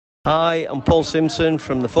Hi, I'm Paul Simpson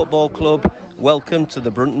from the Football Club. Welcome to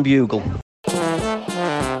the Brunton Bugle. Here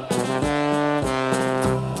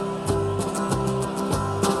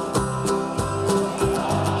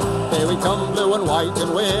we come, blue and white,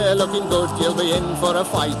 and we're looking good. You'll be in for a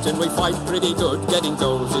fight, and we fight pretty good. Getting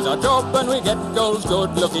goals is our job, and we get goals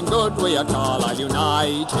good. Looking good, we are Carlisle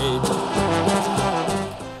United.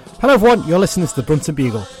 Hello everyone, you're listening to the Brunton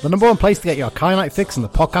Bugle, the number one place to get your Carlisle United fix in the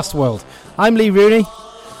podcast world. I'm Lee Rooney.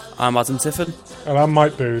 I'm Adam Tiffin. And I'm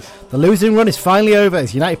Mike Booth. The losing run is finally over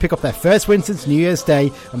as United pick up their first win since New Year's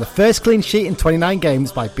Day and the first clean sheet in 29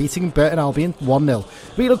 games by beating Burton Albion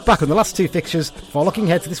 1-0. We look back on the last two fixtures before looking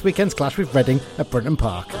ahead to this weekend's clash with Reading at Brunton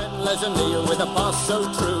Park.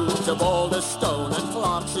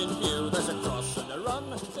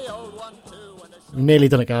 We've nearly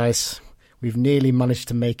done it, guys. We've nearly managed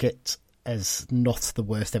to make it as not the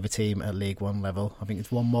worst ever team at League One level. I think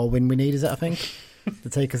it's one more win we need, is it, I think?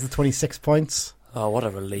 To take us to 26 points. Oh, what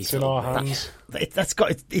a relief. It's in our hands. It's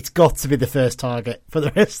got to be the first target for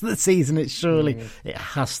the rest of the season. It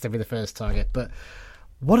has to be the first target. But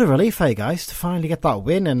what a relief, hey guys, to finally get that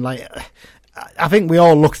win. And I think we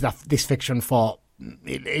all looked at this fixture and thought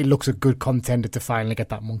it looks a good contender to finally get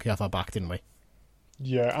that monkey off our back, didn't we?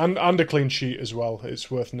 Yeah, and a clean sheet as well.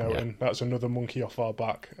 It's worth noting. Yeah. That's another monkey off our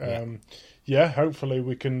back. Hopefully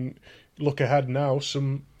we can look ahead now.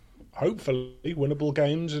 Some hopefully winnable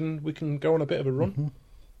games, and we can go on a bit of a run.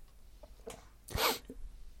 Mm-hmm.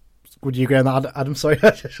 Would you agree on that, Adam? Sorry,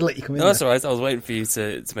 I should let you come in. No, that's all right. I was waiting for you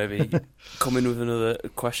to maybe come in with another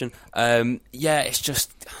question. It's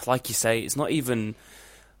just, like you say, it's not even...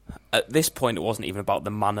 At this point, it wasn't even about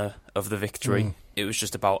the manner of the victory. It was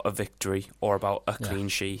just about a victory or about a clean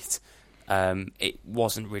sheet. It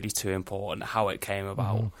wasn't really too important how it came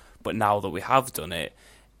about. But now that we have done it,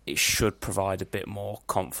 it should provide a bit more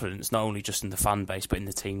confidence, not only just in the fan base, but in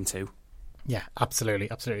the team too. Yeah, absolutely.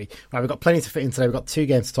 Right, we've got plenty to fit in today. We've got two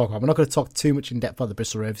games to talk about. We're not going to talk too much in depth about the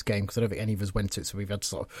Bristol Rovers game because I don't think any of us went to it, so we've had to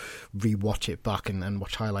sort of re-watch it back and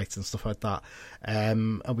watch highlights and stuff like that.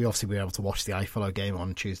 And we obviously were able to watch the iFollow game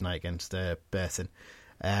on Tuesday night against Burton.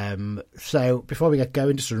 So before we get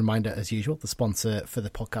going, just a reminder, as usual, the sponsor for the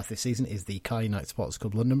podcast this season is the Carlisle United Supporters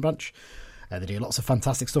Club London branch. They do lots of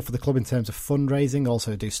fantastic stuff for the club in terms of fundraising,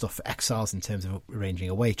 also do stuff for Exiles in terms of arranging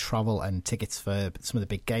away travel and tickets for some of the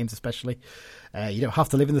big games especially. You don't have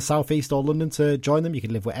to live in the South East or London to join them. You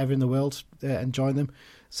can live wherever in the world and join them.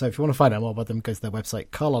 So if you want to find out more about them, go to their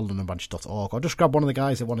website, carlisle.londonbranch.org, or just grab one of the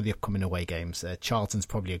guys at one of the upcoming away games. Charlton's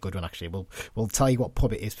probably a good one, actually. We'll tell you what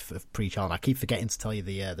pub it is for pre-Charlton. I keep forgetting to tell you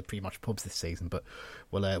the pre-match pubs this season, but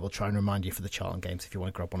we'll try and remind you for the Charlton games. If you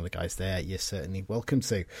want to grab one of the guys there, you're certainly welcome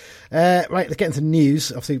to. Right, let's get into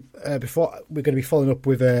news. Obviously, before we're going to be following up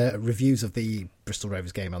with reviews of the Bristol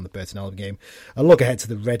Rovers game and the Burton Albion game. A look ahead to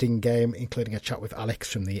the Reading game, including a chat with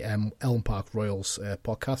Alex from the Elm Park Royals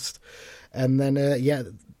podcast. And then,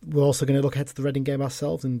 we're also going to look ahead to the Reading game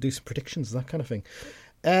ourselves and do some predictions and that kind of thing.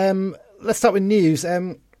 Let's start with news.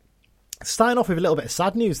 Starting off with a little bit of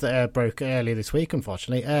sad news that broke earlier this week,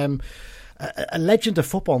 unfortunately. A legend of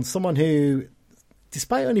football and someone who,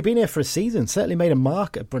 despite only being here for a season, certainly made a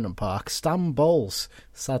mark at Brunton Park. Stan Bowles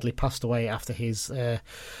sadly passed away after his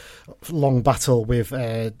long battle with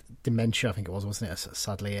dementia, I think it was, wasn't it?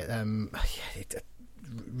 Sadly.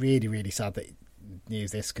 Really, really sad that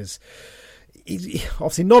news this, because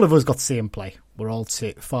obviously none of us got to see him play. We're all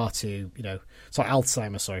far too, sorry,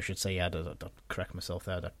 Alzheimer's, I should say. Yeah, I'd correct myself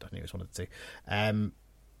there. I knew it was one of the two.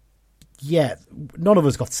 None of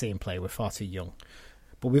us got to see him play. We're far too young.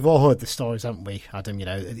 But we've all heard the stories, haven't we, Adam?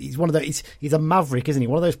 He's one of those. He's a maverick, isn't he?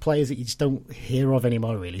 One of those players that you just don't hear of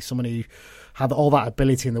anymore, really. Someone who had all that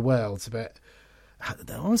ability in the world, but I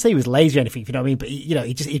don't want to say he was lazy or anything, if you know what I mean. But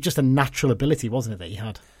he just a natural ability, wasn't it, that he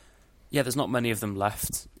had? Yeah, there's not many of them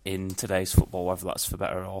left in today's football, whether that's for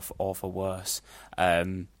better or for worse.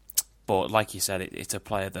 But like you said, it's a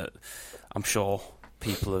player that I'm sure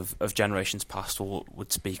people of generations past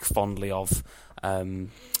would speak fondly of.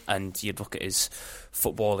 And you'd look at his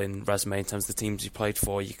footballing resume in terms of the teams he played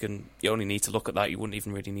for. You only need to look at that. You wouldn't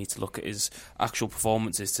even really need to look at his actual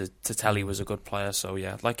performances to tell he was a good player. So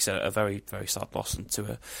yeah, like you said, a very, very sad loss and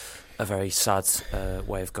to a very sad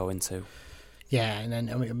way of going too. Yeah, and then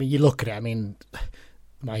I mean, you look at it.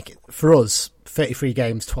 Mike, for us, 33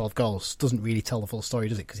 games, 12 goals doesn't really tell the full story,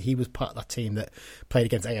 does it? Because he was part of that team that played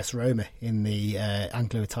against AS Roma in the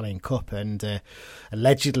Anglo-Italian Cup, and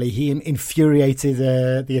allegedly he infuriated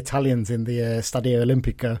the Italians in the Stadio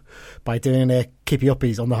Olimpico by doing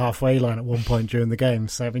kippy-uppies on the halfway line at one point during the game.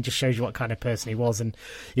 So, just shows you what kind of person he was. And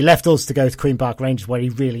he left us to go to Queen Park Rangers, where he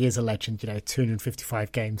really is a legend,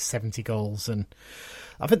 255 games, 70 goals, and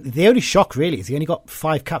I think the only shock really is he only got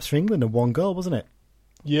 5 caps for England and 1 goal, wasn't it?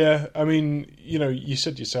 Yeah, I mean, you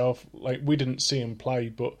said yourself, like, we didn't see him play,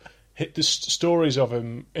 but the stories of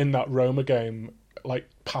him in that Roma game, like,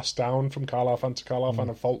 passed down from Carlisle fan to Carlisle fan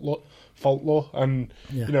and Faultlaw, and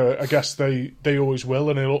I guess they always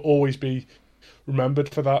will, and it'll always be remembered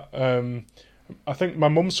for that. I think my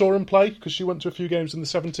mum saw him play because she went to a few games in the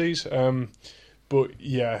 70s, but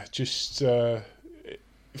yeah, just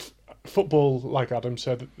football, like Adam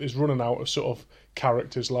said, is running out of sort of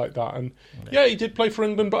characters like that. And yeah, he did play for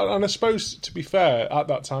England, and I suppose, to be fair, at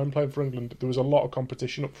that time playing for England, there was a lot of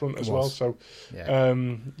competition up front as well. So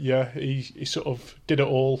he sort of did it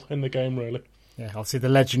all in the game, really. Yeah, obviously the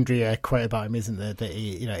legendary quote about him, isn't there? That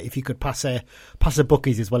he, if he could pass a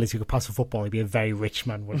bookies as well as he could pass a football, he'd be a very rich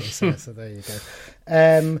man, wouldn't he? So there you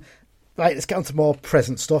go. Right, let's get on to more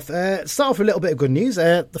present stuff. Start off with a little bit of good news.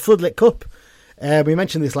 The Floodlit Cup. We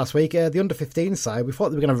mentioned this last week. The under-15 side, we thought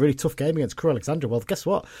they were going to have a really tough game against Crewe Alexandra. Well, guess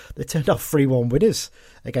what? They turned out 3-1 winners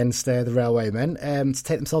against the Railway Men to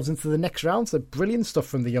take themselves into the next round. So brilliant stuff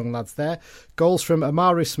from the young lads there. Goals from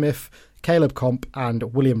Amaru Smith, Caleb Comp and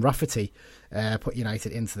William Rafferty put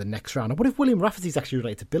United into the next round. I wonder if William Rafferty's actually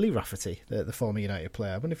related to Billy Rafferty, the former United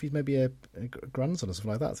player. I wonder if he's maybe a grandson or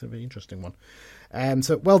something like that. It's a very interesting one.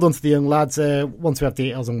 So well done to the young lads. Once we have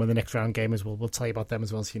details on when the next round game is, we'll tell you about them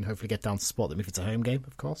as well, so you can hopefully get down to support them if it's a home game,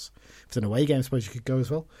 of course. If it's an away game, I suppose you could go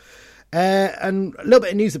as well. And a little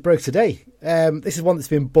bit of news that broke today. This is one that's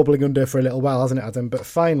been bubbling under for a little while, hasn't it, Adam? But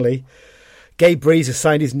finally, Gabe Breeze has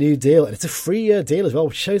signed his new deal, and it's a 3-year deal as well,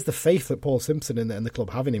 which shows the faith that Paul Simpson and the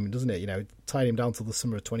club have in him, doesn't it? Tying him down till the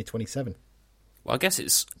summer of 2027. Well, I guess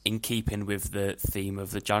it's in keeping with the theme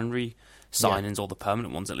of the January signings, or the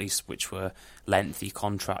permanent ones at least, which were lengthy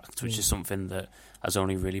contracts, which is something that has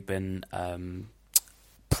only really been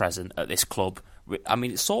present at this club. I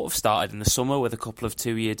mean, it sort of started in the summer with a couple of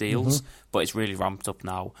 2-year deals, but it's really ramped up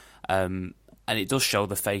now. And it does show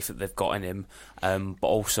the faith that they've got in him, but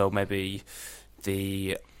also maybe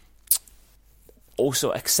the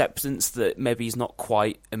acceptance that maybe he's not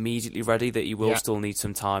quite immediately ready, that he will still need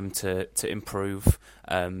some time to improve,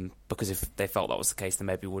 because if they felt that was the case, then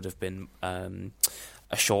maybe it would have been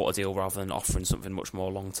a shorter deal rather than offering something much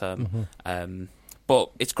more long term.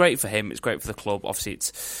 But it's great for him, it's great for the club. Obviously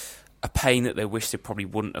it's a pain that they wish they probably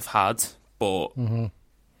wouldn't have had, but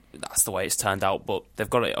that's the way it's turned out. But they've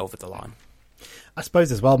got it over the line. I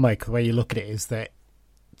suppose as well, Mike, the way you look at it is that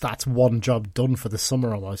that's one job done for the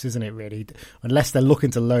summer almost, isn't it, really? Unless they're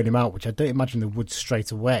looking to loan him out, which I don't imagine they would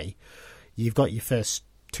straight away. You've got your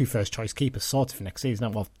two first choice keepers sorted for next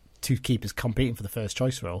season. Well, 2 keepers competing for the first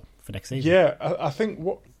choice role for next season. Yeah, I think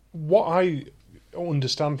what I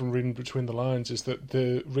understand from reading between the lines is that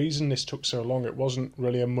the reason this took so long, it wasn't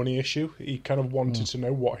really a money issue. He kind of wanted to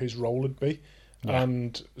know what his role would be. Yeah.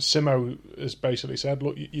 And Simo has basically said,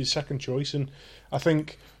 look, your second choice. And I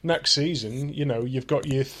think next season, you've got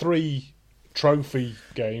your 3 trophy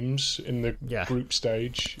games in the group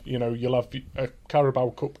stage. You'll have a Carabao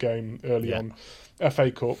Cup game early on, FA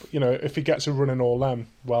Cup. If he gets a run in all them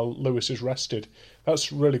while Lewis is rested,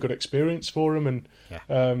 that's really good experience for him.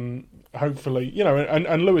 And hopefully,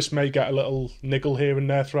 and Lewis may get a little niggle here and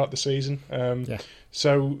there throughout the season.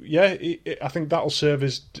 So, I think that'll serve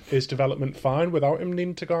his development fine without him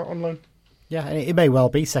needing to go out on loan. Yeah, and it may well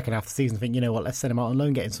be second half of the season. Think, let's send him out on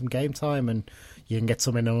loan, get him some game time, and you can get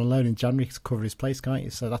someone on loan in January to cover his place, can't you?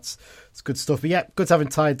 So it's good stuff. But yeah, good to have him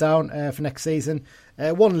tied down for next season.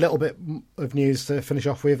 One little bit of news to finish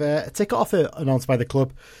off with. A ticket offer announced by the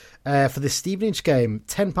club for the Stevenage game.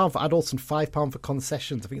 £10 for adults and £5 for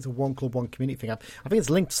concessions. I think it's a one club, one community thing. I think it's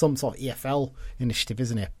linked to some sort of EFL initiative,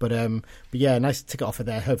 isn't it? But yeah, nice ticket offer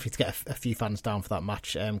there. Hopefully to get a few fans down for that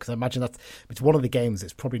match. Because I imagine that it's one of the games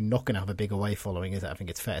that's probably not going to have a big away following, is it? I think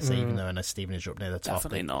it's fair to say, even though I know Stevenage are up near the top.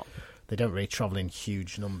 Definitely not. They don't really travel in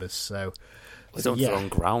huge numbers. So they don't throw on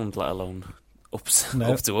ground, let alone up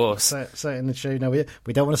to us. Certainly true. No, we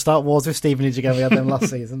don't want to start wars with Stevenage again. We had them last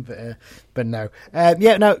season, but no.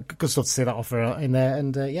 Good stuff to see that offer in there.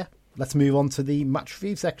 And let's move on to the match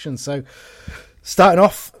review section. So, starting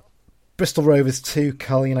off, Bristol Rovers 2,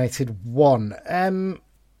 Carlisle United 1.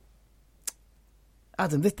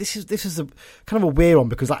 Adam, this is a kind of a weird one,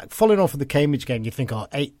 because following on from the Cambridge game, you think,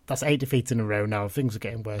 that's 8 defeats in a row now. Things are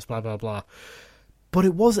getting worse. Blah blah blah. But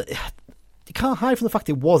it was. You can't hide from the fact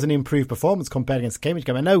it was an improved performance compared against the Cambridge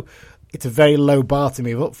game. I know it's a very low bar to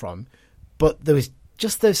move up from, but there was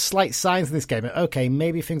just those slight signs in this game. Okay,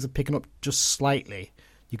 maybe things are picking up just slightly.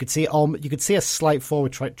 You could see a slight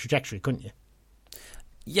forward trajectory, couldn't you?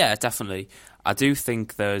 Yeah, definitely. I do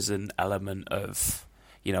think there's an element of,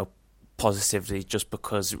 positivity just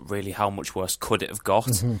because really how much worse could it have got?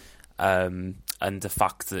 Mm-hmm. And the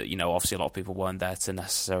fact that, obviously a lot of people weren't there to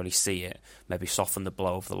necessarily see it, maybe soften the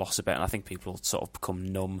blow of the loss a bit. And I think people sort of become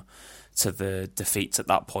numb to the defeats at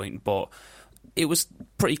that point. But it was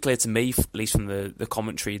pretty clear to me, at least from the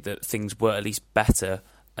commentary, that things were at least better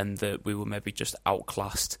and that we were maybe just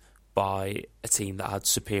outclassed by a team that had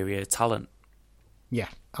superior talent. Yeah,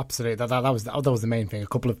 absolutely. That was the main thing. A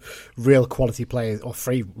couple of real quality players, or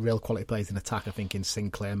 3 real quality players in attack, I think, in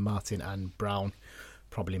Sinclair, Martin and Brown,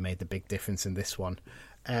 probably made the big difference in this one.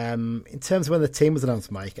 In terms of when the team was announced,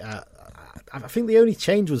 Mike, I think the only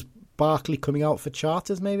change was Barkley coming out for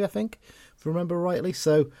Charters, maybe, I think, if I remember rightly.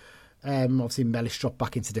 So, obviously, Mellish dropped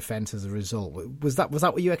back into defence as a result. Was that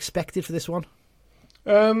what you expected for this one?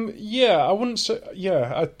 Yeah, I wouldn't say.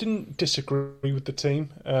 Yeah, I didn't disagree with the team.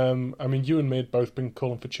 I mean, you and me had both been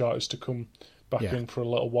calling for Charters to come back in for a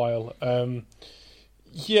little while.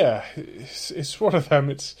 Yeah, it's one of them.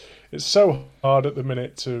 It's so hard at the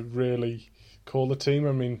minute to really call the team.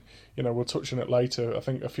 I mean, we'll touch on it later. I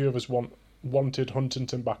think a few of us wanted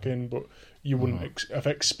Huntington back in, but you wouldn't have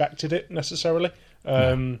expected it necessarily.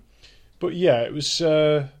 But yeah, it was,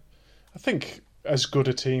 I think, as good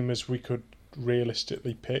a team as we could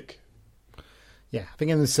realistically pick. Yeah, I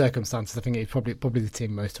think in the circumstances, I think it's probably the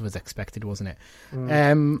team most of us expected, wasn't it?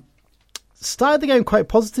 Started the game quite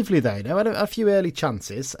positively though. Had a few early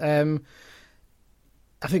chances. I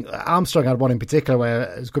think Armstrong had one in particular where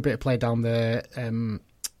it was a good bit of play down the.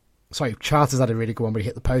 Charters had a really good one, but he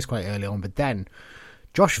hit the post quite early on. But then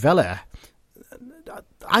Josh Vella,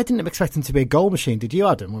 I didn't expect him to be a goal machine. Did you,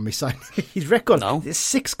 Adam? When we signed his record, No. It's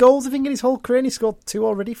 6 goals I think in his whole career, and he scored 2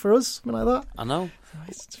 already for us, something like that. I know.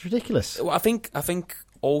 It's ridiculous. Well, I think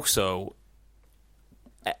also,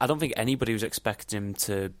 I don't think anybody was expecting him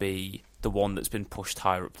to be the one that's been pushed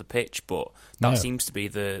higher up the pitch, but that seems to be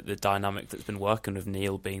the dynamic that's been working with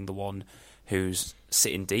Neil being the one who's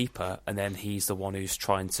sitting deeper, and then he's the one who's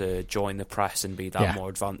trying to join the press and be that more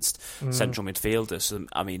advanced central midfielder. So,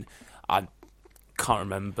 I mean, I can't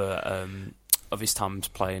remember of his times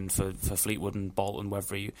playing for Fleetwood and Bolton,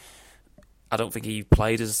 I don't think he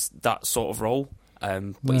played as that sort of role,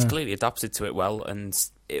 but he's clearly adapted to it well, and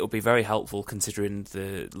it'll be very helpful considering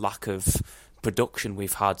the lack of production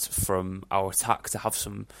we've had from our attack to have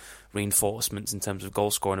some reinforcements in terms of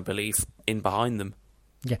goal scoring ability in behind them.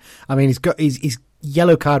 Yeah, I mean, his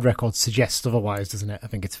yellow card record suggests otherwise, doesn't it? I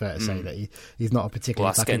think it's fair to say that he's not a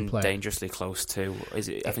particularly attacking player. Dangerously close too. Is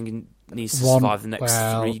it? I think he needs to survive the next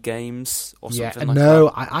 3 games or something like that.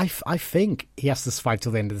 No, I think he has to survive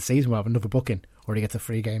till the end of the season. We'll have another booking, or he gets a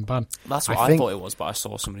 3-game ban. That's what I thought it was, but I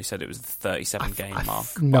saw somebody said it was the 37-game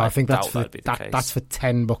mark. No, I think that's for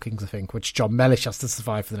 10 bookings, I think, which John Mellish has to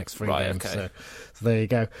survive for the next 3 games. Okay. So there you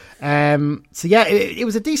go. So yeah, it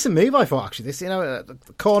was a decent move, I thought. Actually, this the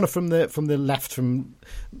corner from the left from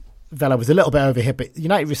Vella was a little bit overhit, but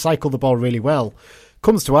United recycled the ball really well.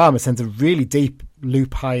 Comes to Armour, sends a really deep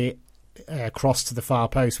loop high cross to the far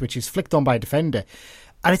post, which is flicked on by a defender.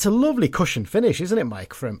 And it's a lovely cushion finish, isn't it,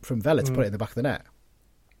 Mike, from Vella to put it in the back of the net?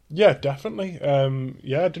 Yeah, definitely. I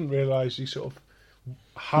didn't realise he sort of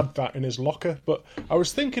had that in his locker. But I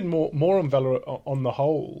was thinking more on Vella on the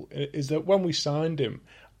whole, is that when we signed him,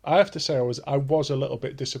 I have to say I was a little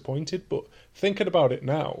bit disappointed. But thinking about it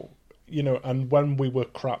now, and when we were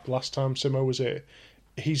crap last time Simo was here,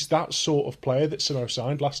 he's that sort of player that Simo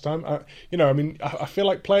signed last time. I feel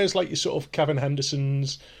like players like your sort of Kevin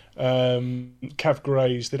Henderson's, Kev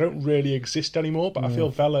Grays, they don't really exist anymore, but I feel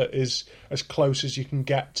Vella is as close as you can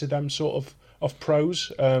get to them sort of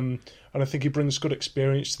pros, and I think he brings good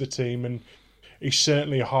experience to the team, and he's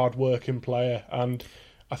certainly a hard-working player, and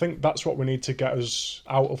I think that's what we need to get us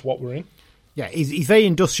out of what we're in. Yeah, he's very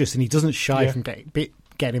industrious, and he doesn't shy from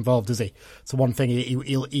getting involved, does he? So one thing,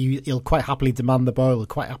 he'll quite happily demand the ball, he'll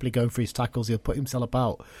quite happily go for his tackles, he'll put himself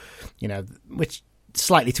about, which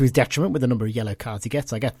slightly to his detriment with the number of yellow cards he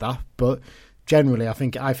gets. I get that, but generally, I agree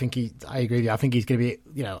with you. I think he's going to be,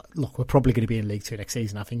 look, we're probably going to be in League 2 next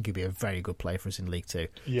season. I think he'll be a very good player for us in League 2.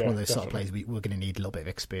 Yeah, one of those definitely. sort of players we're going to need a little bit of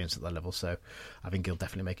experience at that level. So I think he'll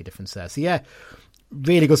definitely make a difference there. So yeah,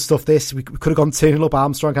 really good stuff. This we could have gone 2-0 up.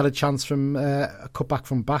 Armstrong had a chance from a cutback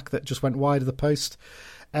from back that just went wide of the post,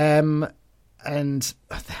 and then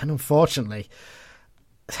unfortunately.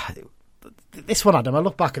 This one, Adam, I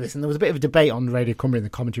look back at this and there was a bit of a debate on Radio Cumbria in the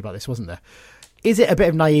commentary about this, wasn't there? Is it a bit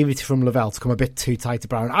of naivety from Lavelle to come a bit too tight to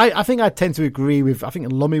Brown? I think I tend to agree with, I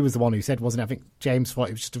think Lummy was the one who said, wasn't it? I think James thought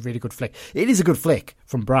it was just a really good flick. It is a good flick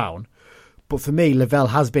from Brown, but for me, Lavelle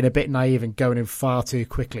has been a bit naive and going in far too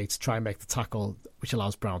quickly to try and make the tackle, which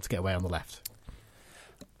allows Brown to get away on the left.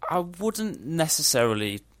 I wouldn't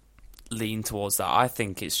necessarily lean towards that. I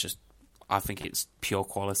think it's pure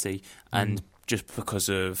quality, and just because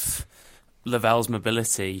of Lavelle's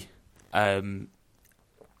mobility,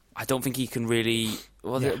 I don't think he can really.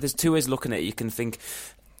 Well, there's two ways of looking at it. You can think,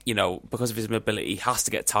 because of his mobility, he has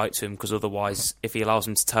to get tight to him, because otherwise, if he allows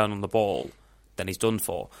him to turn on the ball, then he's done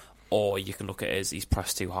for. Or you can look at it as he's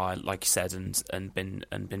pressed too high, like you said, and been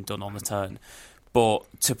done on the turn. But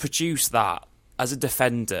to produce that as a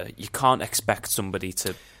defender, you can't expect somebody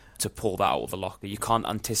to pull that out of the locker. You can't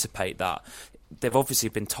anticipate that. They've obviously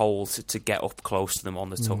been told to get up close to them on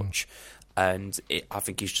the touch, and I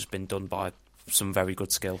think he's just been done by some very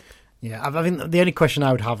good skill. Yeah, I mean, the only question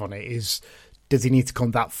I would have on it is, does he need to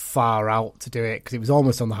come that far out to do it? Because it was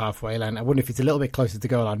almost on the halfway line. I wonder if it's a little bit closer to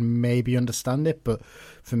goal, I'd maybe understand it. But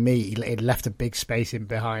for me, it left a big space in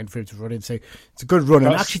behind for him to run into. It's a good run.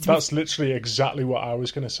 That's literally exactly what I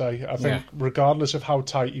was going to say. I think regardless of how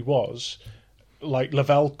tight he was, like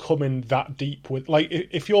Lavelle coming that deep with, like,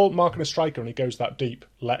 if you're marking a striker and he goes that deep,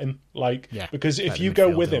 let him. Because if you go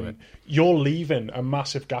with him, you're leaving a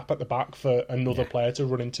massive gap at the back for another player to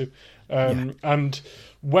run into. And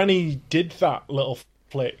when he did that little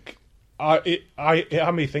flick, it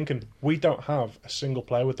had me thinking, we don't have a single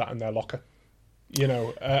player with that in their locker.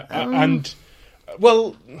 And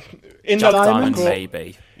well, in Jack the Diamond, locker,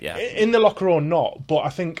 maybe, in the locker or not. But I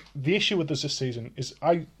think the issue with us this season is,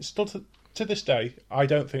 I still to this day, I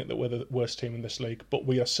don't think that we're the worst team in this league, but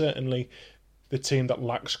we are certainly the team that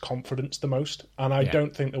lacks confidence the most. And I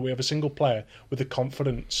don't think that we have a single player with the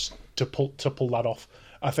confidence to pull that off.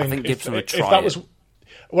 I think Gibson would try if that was,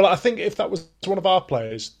 well, I think if that was one of our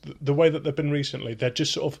players, the way that they've been recently, they'd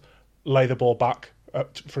just sort of lay the ball back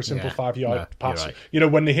for a simple 5-yard pass. Right.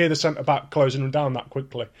 When they hear the centre back closing them down that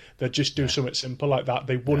quickly, they'd just do something simple like that.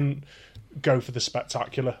 They wouldn't go for the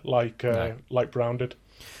spectacular like Brown did.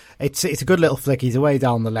 It's a good little flick. He's away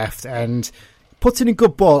down the left and puts in a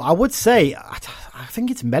good ball. I would say, I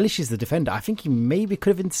think it's Mellish is the defender. I think he maybe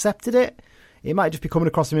could have intercepted it. It might just be coming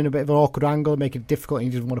across him in a bit of an awkward angle, making it difficult,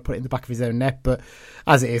 and he doesn't want to put it in the back of his own net. But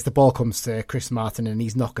as it is, the ball comes to Chris Martin, and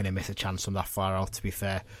he's not going to miss a chance from that far out, to be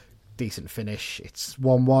fair. Decent finish. It's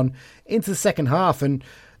 1-1 into the second half, and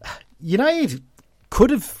United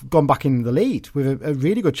could have gone back in the lead with a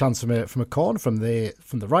really good chance from a corner from the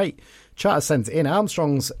right. Charter sends it in.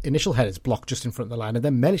 Armstrong's initial header is blocked just in front of the line, and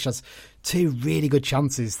then Mellish has two really good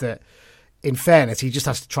chances that, in fairness, he just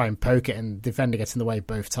has to try and poke it, and the defender gets in the way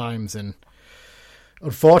both times. And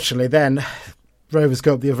unfortunately, then Rovers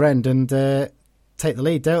go up the other end and take the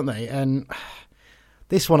lead, don't they? And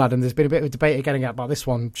this one, Adam, there's been a bit of a debate again about this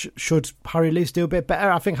one. Should Harry Lewis do a bit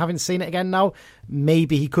better? I think, having seen it again now,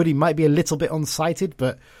 maybe he could. He might be a little bit unsighted,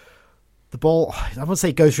 but the ball, I wouldn't say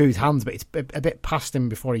it goes through his hands, but it's a bit past him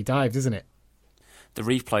before he dives, isn't it? The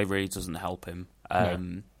replay really doesn't help him.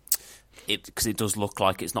 Because it does look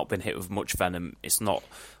like it's not been hit with much venom. It's not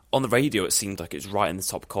on the radio. It seemed like it's right in the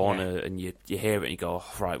top corner, and you hear it and you go,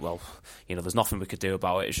 right, well, there's nothing we could do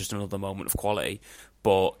about it. It's just another moment of quality.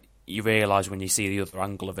 But you realise when you see the other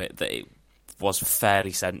angle of it that it was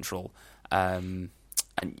fairly central. And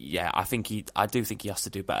I do think he has to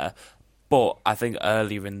do better. But I think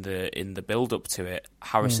earlier in the build up to it,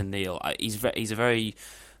 Harrison Neal, he's a very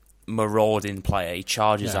marauding player. He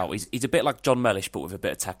charges out. He's a bit like John Mellish, but with a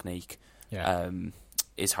bit of technique.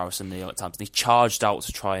 Is Harrison Neal at times. And he charged out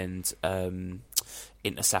to try and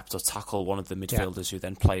intercept or tackle one of the midfielders who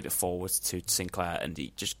then played it forward to Sinclair, and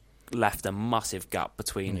he just left a massive gap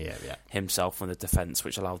between himself and the defence,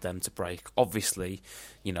 which allowed them to break. Obviously,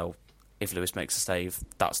 if Lewis makes a save,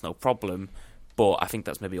 that's no problem. But I think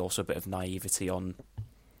that's maybe also a bit of naivety on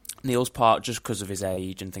Neil's part, just because of his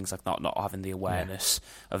age and things like that, not having the awareness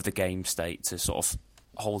of the game state to sort of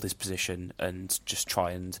hold his position and just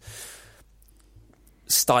try and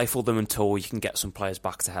stifle them until you can get some players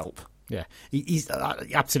back to help. Yeah, I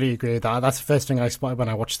absolutely agree with that. That's the first thing I spotted when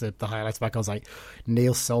I watched the highlights back. I was like,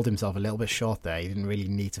 Neil sold himself a little bit short there. He didn't really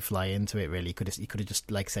need to fly into it, really. He could have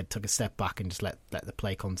just, like I said, took a step back and just let the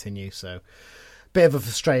play continue. So, bit of a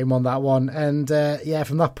frustrating one, that one. And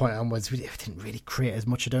from that point onwards, we didn't really create as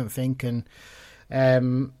much, I don't think.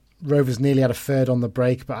 And Rovers nearly had a third on the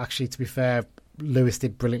break, but actually, to be fair, Lewis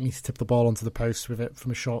did brilliantly to tip the ball onto the post with it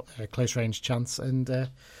from a short, close range chance. And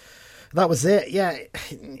that was it. Yeah,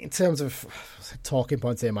 in terms of talking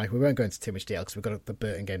points here, Mike, we won't go into too much detail because we've got the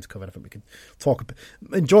Burton game to cover. I think we could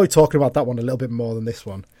enjoy talking about that one a little bit more than this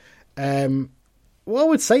one. What I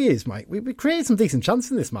would say is, Mike, we created some decent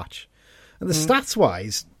chances in this match. And the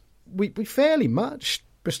stats-wise, we fairly matched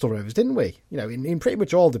Bristol Rovers, didn't we? In pretty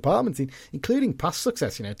much all departments, including pass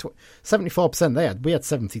success. 74% they had. We had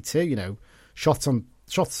 72. Shots on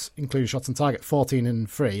shots, including shots on target, 14 and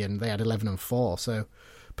 3, and they had 11 and 4. So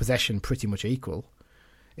possession pretty much equal.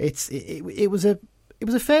 It was a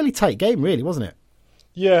fairly tight game, really, wasn't it?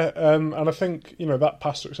 Yeah, and I think, that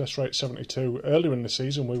pass success rate 72, earlier in the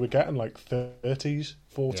season we were getting like 30s,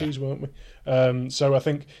 40s, weren't we? So I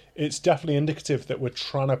think it's definitely indicative that we're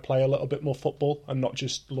trying to play a little bit more football and not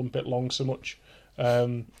just lump it long so much.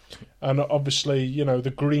 And obviously,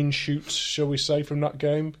 the green shoots, shall we say, from that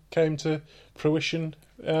game came to fruition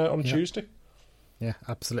on Tuesday. Yeah,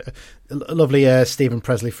 absolutely. Lovely Stephen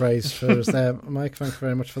Presley phrase for us there, Mike. Thank you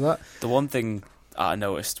very much for that. The one thing I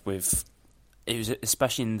noticed it was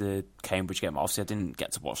especially in the Cambridge game. Obviously, I didn't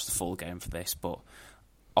get to watch the full game for this, but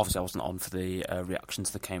obviously I wasn't on for the reaction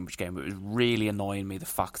to the Cambridge game. It was really annoying me, the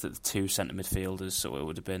fact that the two centre midfielders, so it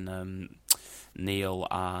would have been Neil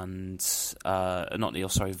and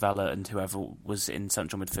Vela and whoever was in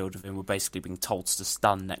central midfield with him, were basically being told to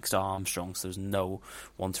stand next to Armstrong, so there's no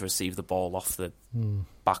one to receive the ball off the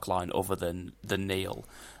back line other than Neil.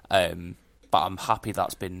 But I'm happy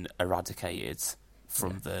that's been eradicated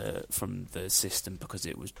from the system, because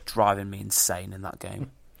it was driving me insane in that game.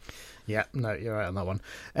 Yeah, no, you're right on that one.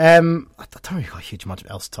 I don't really got a huge amount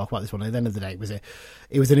else to talk about this one. At the end of the day,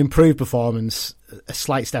 it was an improved performance, a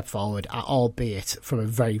slight step forward, albeit from a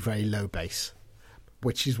very, very low base,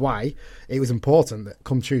 which is why it was important that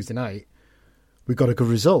come Tuesday night we got a good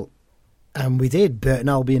result, and we did. Burton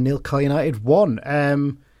Albion 0, Carl United 1.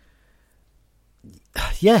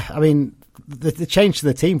 Yeah, I mean, the change to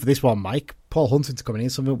the team for this one, Mike, Paul Huntington coming in,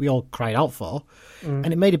 something we all cried out for, and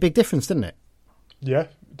it made a big difference, didn't it? Yeah,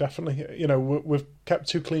 definitely. We've kept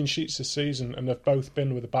 2 clean sheets this season, and they've both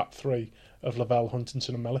been with a back 3 of Lavelle,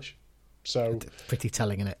 Huntington and Mellish. So pretty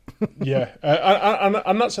telling, isn't it? Yeah,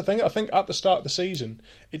 and that's the thing. I think at the start of the season,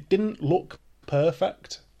 it didn't look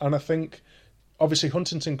perfect, and I think obviously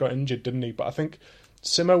Huntington got injured, didn't he? But I think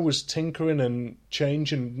Simo was tinkering and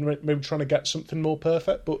changing, maybe trying to get something more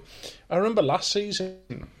perfect. But I remember last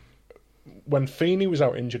season when Feeney was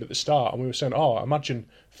out injured at the start, and we were saying, imagine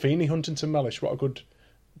Feeney, Huntington, Mellish, what a good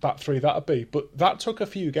back 3 that'd be. But that took a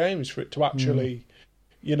few games for it to actually,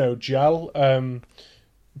 gel.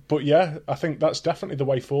 But yeah, I think that's definitely the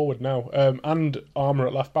way forward now. And Armour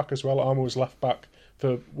at left back as well. Armour was left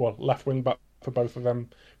wing back for both of them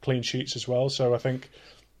clean sheets as well. So I think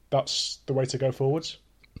that's the way to go forwards.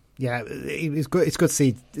 Yeah, it's good. It's good to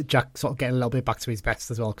see Jack sort of getting a little bit back to his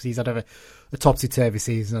best as well, because he's had a topsy-turvy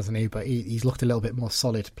season, hasn't he? But he's looked a little bit more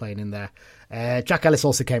solid playing in there. Jack Ellis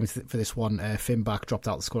also came for this one. Finback dropped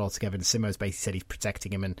out the squad altogether, and Simo's basically said he's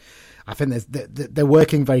protecting him. And I think they're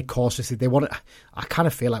working very cautiously. I kind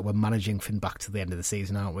of feel like we're managing Finback to the end of the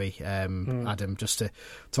season, aren't we, Adam? Just to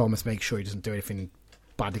almost make sure he doesn't do anything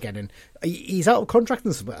bad again. And he's out of contract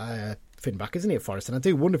Finback, isn't he, at Forest? And I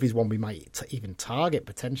do wonder if he's one we might even target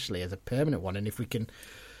potentially as a permanent one. And if we can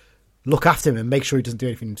look after him and make sure he doesn't do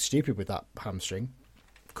anything stupid with that hamstring,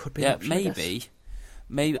 could be. Yeah, maybe.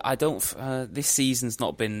 I don't. This season's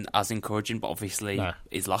not been as encouraging, but obviously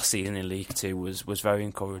his last season in League Two was very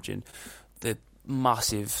encouraging. The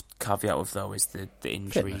massive caveat of though is the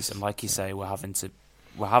injuries, fitness. And like you say, we're having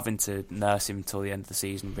to nurse him until the end of the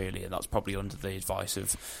season, really, and that's probably under the advice of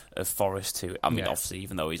Forest too. I mean, obviously,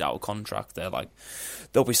 even though he's out of contract,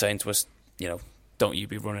 they'll be saying to us, don't you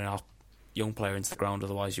be running our young player into the ground,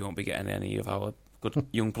 otherwise you won't be getting any of our good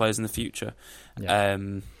young players in the future. Yeah.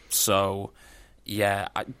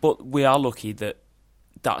 But we are lucky that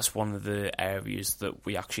that's one of the areas that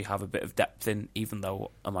we actually have a bit of depth in, even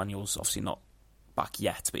though Emmanuel's obviously not back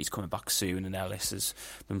yet, but he's coming back soon, and Ellis has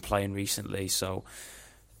been playing recently, so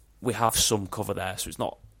we have some cover there, so it's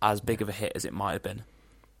not as big of a hit as it might have been.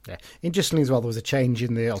 Yeah, interestingly as well, there was a change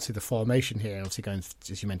in the formation here, obviously going,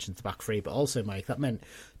 as you mentioned, to back 3, but also, Mike, that meant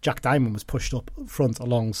Jack Diamond was pushed up front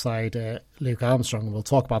alongside Luke Armstrong, and we'll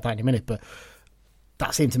talk about that in a minute, but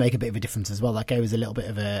that seemed to make a bit of a difference as well. That gave us a little bit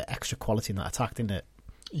of extra quality in that attack, didn't it?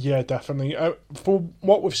 Yeah, definitely. For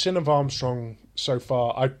what we've seen of Armstrong so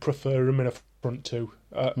far, I prefer him in a front 2.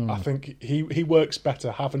 I think he works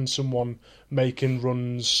better having someone making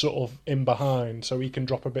runs sort of in behind, so he can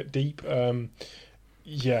drop a bit deep. I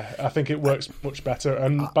think it works much better,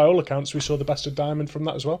 and by all accounts we saw the best of Diamond from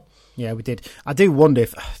that as well. Yeah, we did. I do wonder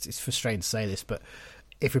if, it's frustrating to say this, but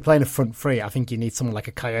if we're playing a front 3, I think you need someone like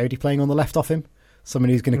a Coyote playing on the left off him, someone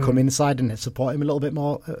who's going to come inside and support him a bit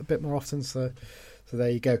more often. So there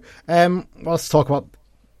you go. Well, let's talk about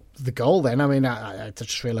the goal then. I mean, I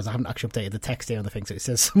just realised I haven't actually updated the text here on the thing, so it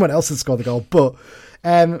says someone else has scored the goal, but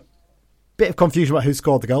bit of confusion about who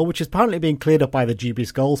scored the goal, which is apparently being cleared up by the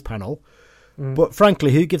dubious goals panel. But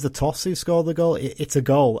frankly, who gives a toss who scored the goal? It's a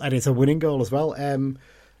goal, and it's a winning goal as well.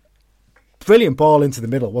 brilliant ball into the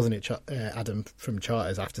middle, wasn't it, Adam, from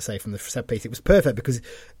Charters, I have to say, from the set piece. It was perfect because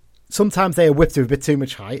sometimes they are whipped with a bit too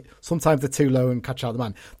much height, sometimes they're too low and catch out the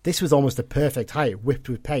man. This was almost a perfect height, whipped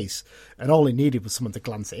with pace, and all it needed was someone to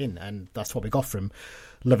glance it in, and that's what we got from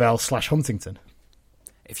Lavelle/Huntington.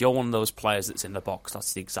 If you're one of those players that's in the box,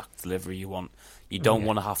 that's the exact delivery you want. You don't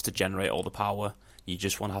want to have to generate all the power. You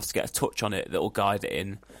just want to have to get a touch on it that will guide it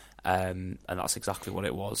in, and that's exactly what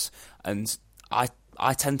it was. And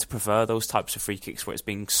I tend to prefer those types of free kicks where it's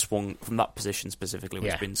being swung from that position specifically,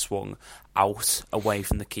 where it's been swung out away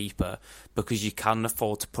from the keeper, because you can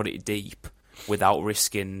afford to put it deep without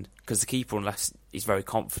risking, because the keeper, unless he's very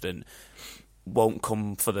confident, won't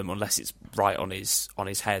come for them unless it's right on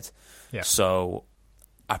his head. Yeah. So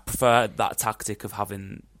I prefer that tactic of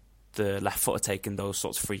having the left footer taking those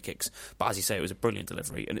sorts of free kicks. But as you say, it was a brilliant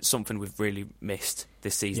delivery, and it's something we've really missed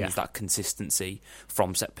this season, is that consistency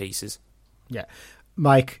from set pieces. Yeah.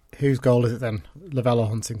 Mike, whose goal is it then? Lavelle or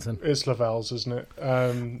Huntington? It's Lavelle's, isn't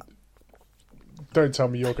it? Don't tell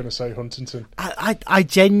me you're going to say Huntington. I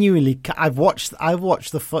genuinely, I've watched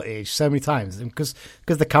the footage so many times, and because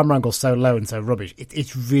the camera angle's so low and so rubbish,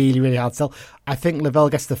 it's really, really hard to tell. I think Lavelle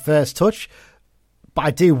gets the first touch, but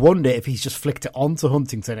I do wonder if he's just flicked it onto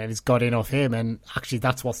Huntington and it's got in off him, and actually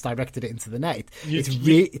that's what's directed it into the net.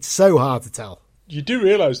 It's so hard to tell. You do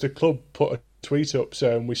realise the club put a tweet up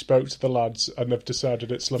saying we spoke to the lads and they've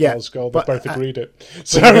decided it's Lavelle's goal. They both agreed it.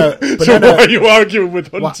 So why are you arguing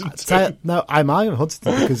with Huntington? I'm arguing with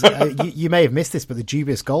Huntington because you may have missed this, but the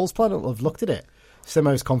dubious goals panel have looked at it.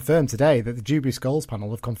 Simo's confirmed today that the dubious goals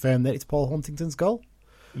panel have confirmed that it's Paul Huntington's goal.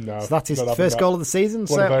 No, so that's his first goal of the season.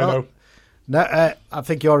 What do they know? No, I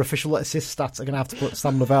think your official assist stats are going to have to put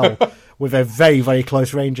Sam Lavelle with a very, very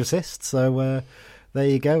close range assist. So there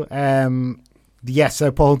you go.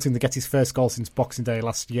 So Paul Huntington gets his first goal since Boxing Day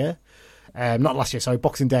last year. Not last year, sorry,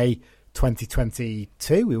 Boxing Day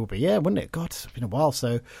 2022 it will be, wouldn't it? God, it's been a while.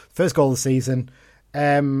 So first goal of the season.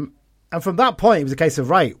 And from that point, it was a case of,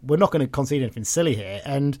 right, we're not going to concede anything silly here.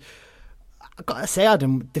 And I've got to say,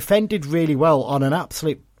 Adam defended really well on an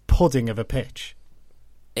absolute pudding of a pitch.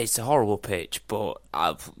 It's a horrible pitch, but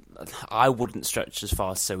I wouldn't stretch as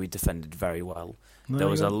far as say we defended very well. There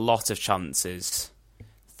was a lot of chances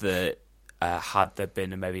that had there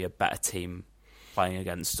been maybe a better team playing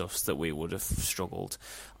against us that we would have struggled.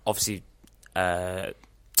 Obviously,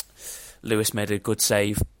 Lewis made a good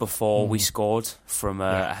save before we scored from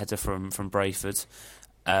a header from Brayford,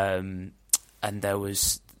 and there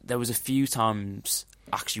was a few times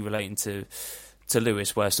actually relating to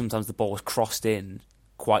Lewis where sometimes the ball was crossed in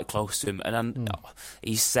quite close to him, and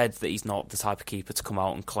he said that he's not the type of keeper to come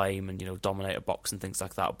out and claim and dominate a box and things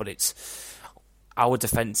like that. But it's our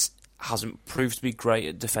defence hasn't proved to be great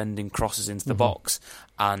at defending crosses into the box,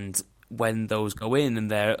 and when those go in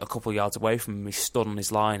and they're a couple of yards away from him, he's stood on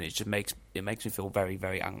his line. It just makes me feel very,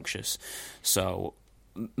 very anxious. So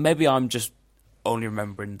maybe I'm just only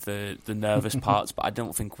remembering the nervous parts, but I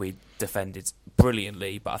don't think we defended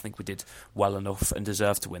brilliantly. But I think we did well enough and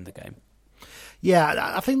deserved to win the game.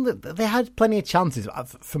 Yeah, I think that they had plenty of chances.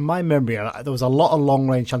 From my memory, there was a lot of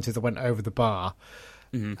long-range chances that went over the bar.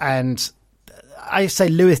 And I say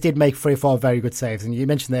Lewis did make 3 or 4 very good saves. And you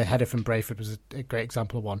mentioned the header from Brayford was a great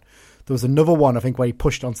example of one. There was another one, I think, where he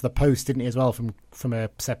pushed onto the post, didn't he, as well, from a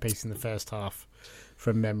set-piece in the first half,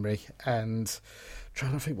 from memory. And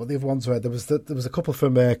trying to think what the other ones were. There was a couple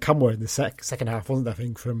from Camworth in the second half, wasn't there, I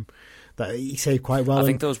think, from that he saved quite well. I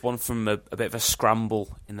think there was one from a bit of a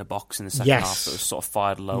scramble in the box in the second half that was sort of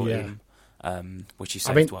fired low at him, which he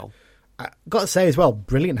saved well. I've got to say as well,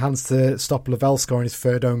 brilliant hands to stop Lavelle scoring his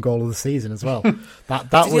third own goal of the season as well. Did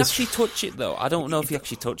he actually touch it though? I don't know if he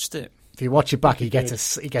actually touched it. If you watch it back, he gets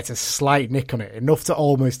a slight nick on it, enough to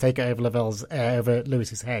almost take it over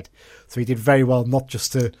Lewis's head. So he did very well, not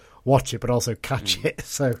just to watch it, but also catch it.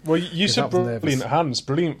 So you said brilliant hands,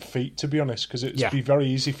 brilliant feet. To be honest, because it'd be very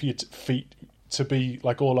easy for your feet to be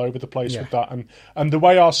like all over the place with that, and the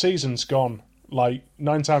way our season's gone. Like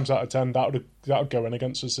 9 times out of 10, that would go in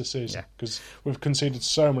against us this season because we've conceded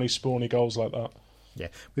so many spawny goals like that. Yeah,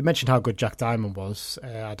 we mentioned how good Jack Diamond was,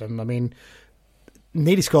 Adam. I mean,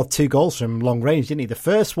 nearly scored 2 goals from long range, didn't he? The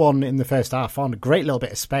first one in the first half found a great little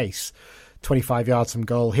bit of space, 25 yards from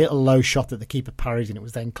goal, hit a low shot that the keeper parried and it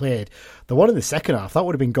was then cleared. The one in the second half, that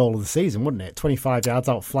would have been goal of the season, wouldn't it? 25 yards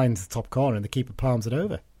out, flying to the top corner, and the keeper palms it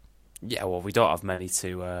over. Yeah, well, we don't have many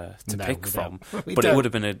to pick from, but it would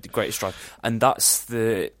have been a great strike, and that's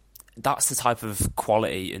the type of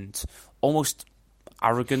quality and almost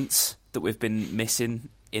arrogance that we've been missing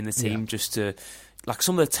in the team. Just to like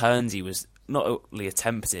some of the turns he was not only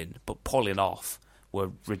attempting but pulling off were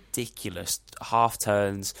ridiculous. Half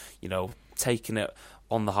turns, taking it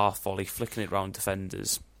on the half volley, flicking it round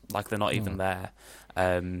defenders like they're not even there.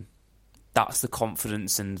 That's the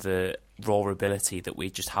confidence and the raw ability that we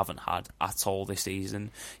just haven't had at all this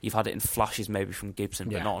season. You've had it in flashes maybe from Gibson,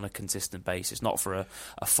 but not on a consistent basis, not for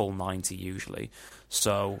a full 90 usually.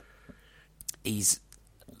 So he's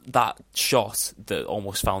that shot that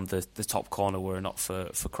almost found the top corner were it not for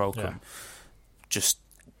Crocombe just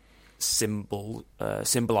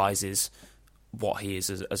symbolises what he is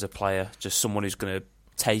as a player, just someone who's going to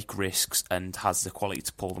take risks and has the quality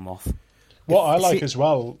to pull them off. What I like as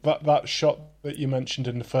well, that shot that you mentioned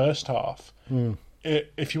in the first half,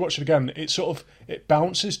 if you watch it again, it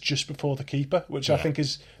bounces just before the keeper, which I think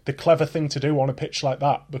is the clever thing to do on a pitch like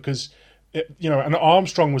that, because and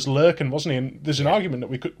Armstrong was lurking, wasn't he? And there's an argument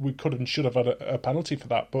that we could and should have had a penalty for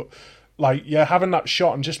that, but having that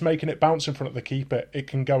shot and just making it bounce in front of the keeper, it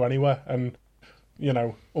can go anywhere. And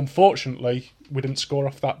unfortunately, we didn't score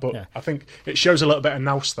off that, but I think it shows a little bit of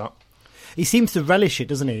nous that. He seems to relish it,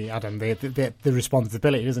 doesn't he, Adam? The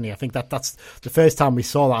responsibility, doesn't he? I think that's the first time we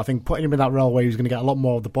saw that. I think putting him in that role where he was going to get a lot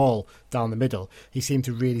more of the ball down the middle, he seemed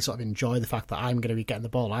to really sort of enjoy the fact that I'm going to be getting the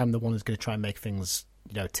ball. I'm the one who's going to try and make things,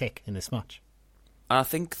 tick in this match. And I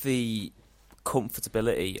think the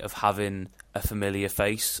comfortability of having a familiar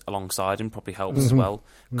face alongside him probably helps as well,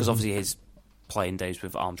 because obviously his playing days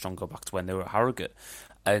with Armstrong go back to when they were at Harrogate,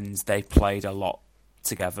 and they played a lot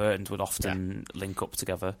together and would often link up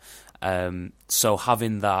together. So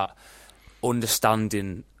having that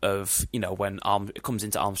understanding of, when it comes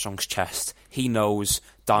into Armstrong's chest, he knows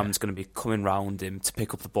Diamond's going to be coming round him to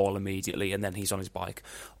pick up the ball immediately, and then he's on his bike.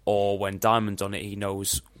 Or when Diamond's on it, he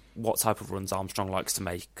knows what type of runs Armstrong likes to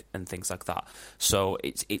make and things like that. So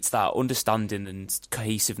it's that understanding and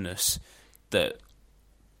cohesiveness that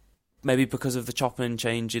maybe because of the chopping and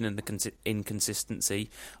changing and the inconsistency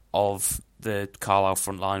of the Carlisle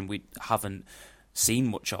front line, we haven't seen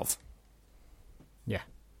much of. Yeah,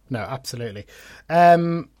 no, absolutely.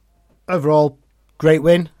 Overall, great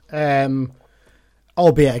win.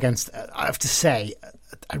 Albeit against, I have to say,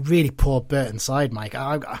 a really poor Burton side, Mike.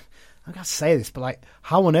 I got to say this, but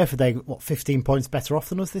how on earth are they 15 points better off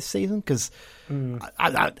than us this season? Because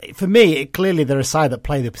for me, clearly they're a side that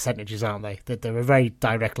play the percentages, aren't they? They're a very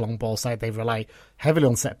direct long ball side. They rely heavily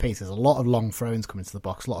on set pieces, a lot of long throws coming to the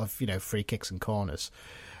box, a lot of free kicks and corners,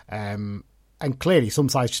 and clearly some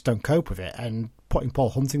sides just don't cope with it. And putting Paul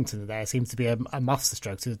Huntington there seems to be a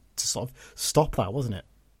masterstroke to sort of stop that, wasn't it?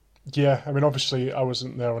 Yeah, I mean, obviously I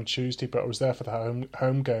wasn't there on Tuesday, but I was there for the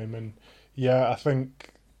home game, and I think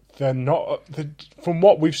they're not, from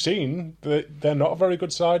what we've seen, they're not a very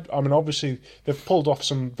good side. I mean, obviously they've pulled off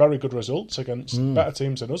some very good results against better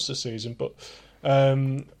teams than us this season, but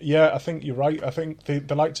I think you're right. I think they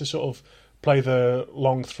like to sort of play the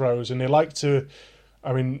long throws, and they like to,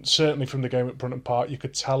 I mean, certainly from the game at Brunton Park, you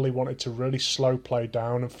could tell they wanted to really slow play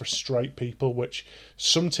down and frustrate people, which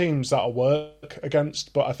some teams that'll work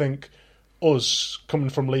against, but I think us, coming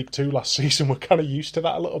from League Two last season, we're kind of used to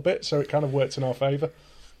that a little bit, so it kind of worked in our favour.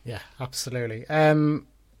 Yeah, absolutely.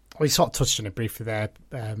 We sort of touched on it briefly there,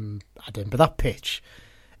 Adam, but that pitch,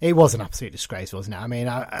 it was an absolute disgrace, wasn't it? I mean,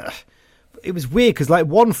 it was weird because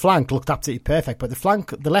one flank looked absolutely perfect, but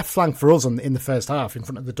the left flank for us in the first half in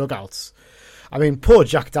front of the dugouts, I mean, poor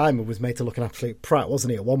Jack Diamond was made to look an absolute prat,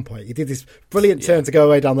 wasn't he, at one point? He did this brilliant turn to go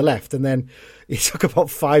away down the left, and then he took about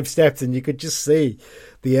 5 steps, and you could just see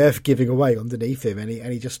the earth giving away underneath him, and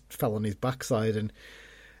he just fell on his backside. And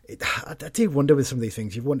I do wonder with some of these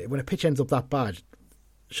things, when a pitch ends up that bad,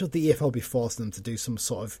 should the EFL be forcing them to do some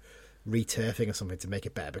sort of returfing or something to make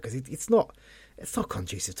it better? Because it's not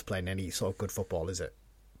conducive to playing any sort of good football, is it?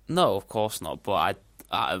 No, of course not. But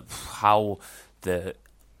how the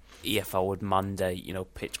EFL would mandate,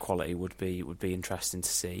 pitch quality would be interesting to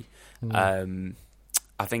see.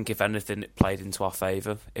 I think if anything, it played into our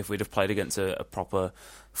favour. If we'd have played against a proper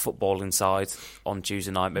footballing side on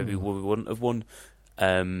Tuesday night, maybe we wouldn't have won.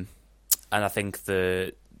 And I think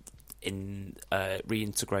the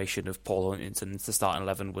reintegration of Paul Huntington into the starting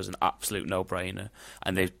 11 was an absolute no-brainer.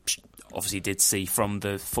 And they obviously did see from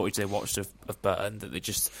the footage they watched of Burton that they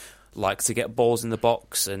just like to get balls in the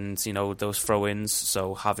box and, those throw-ins.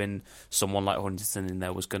 So having someone like Huntington in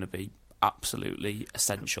there was going to be absolutely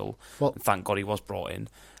essential. Well, and thank God he was brought in.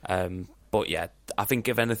 But yeah, I think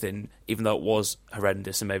if anything, even though it was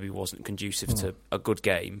horrendous and maybe wasn't conducive to a good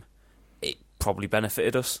game, it probably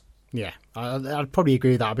benefited us. Yeah, I'd probably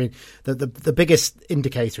agree with that. I mean, the biggest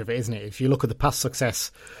indicator of it, isn't it? If you look at the past success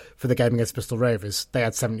for the game against Bristol Rovers, they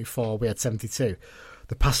had 74, we had 72.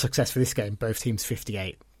 The past success for this game, both teams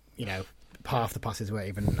 58. half the passes weren't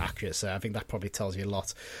even accurate, so I think that probably tells you a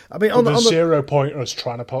lot. I mean, there's 0 point us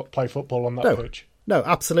trying to play football on that pitch. No,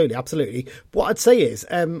 absolutely. What I'd say is,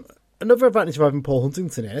 another advantage of having Paul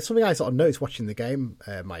Huntington here, something I sort of noticed watching the game,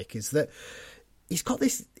 Mike, is that he's got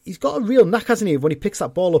a real knack, hasn't he? When he picks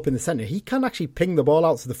that ball up in the centre, he can actually ping the ball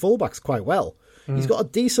out to the fullbacks quite well. He's got a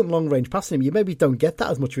decent long-range pass in him. You maybe don't get that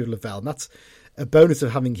as much with Lavelle, and that's a bonus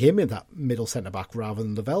of having him in that middle centre-back rather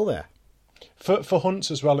than Lavelle there. For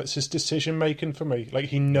Hunt as well, it's his decision-making for me. Like,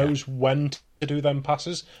 he knows when to do them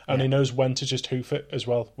passes, and he knows when to just hoof it as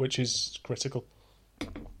well, which is critical.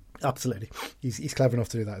 Absolutely. He's clever enough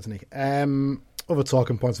to do that, isn't he? Other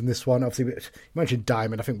talking points from this one, obviously, you mentioned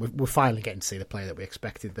Diamond. I think we're finally getting to see the player that we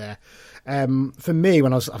expected there. For me,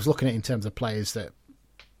 when I was looking at it in terms of players that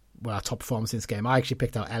were our top performers in this game, I actually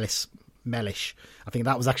picked out Ellis Mellish. I think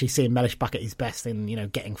that was actually seeing Mellish back at his best in,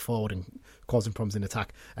 getting forward and causing problems in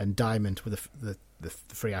attack, and Diamond with the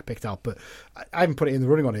three I picked out. But I haven't put it in the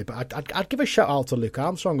running on it, but I'd give a shout out to Luke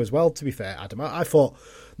Armstrong as well, to be fair, Adam. I thought,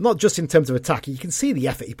 not just in terms of attack, you can see the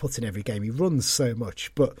effort he puts in every game. He runs so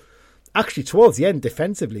much, but actually towards the end,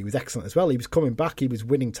 defensively, he was excellent as well. He was coming back, he was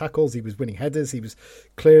winning tackles, he was winning headers, he was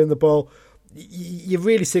clearing the ball. You're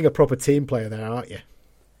really seeing a proper team player there, aren't you?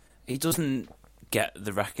 He doesn't get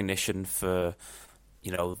the recognition for,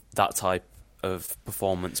 that type of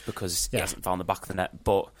performance because he hasn't found the back of the net.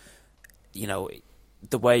 But,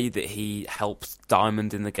 the way that he helped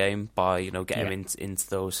Diamond in the game by, getting him into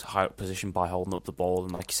those higher up position by holding up the ball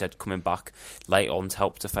and, like you said, coming back late on to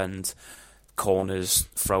help defend corners,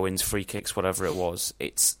 throw-ins, free kicks, whatever it was.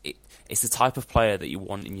 It's the type of player that you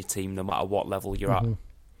want in your team no matter what level you're at.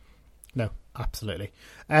 No, absolutely.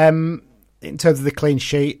 In terms of the clean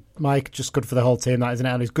sheet, Mike, just good for the whole team, that, isn't it?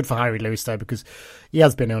 And it's good for Harry Lewis, though, because he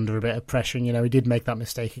has been under a bit of pressure. And, he did make that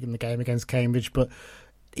mistake in the game against Cambridge. But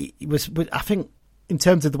he was, I think, in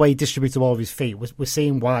terms of the way he distributed all of his feet, we're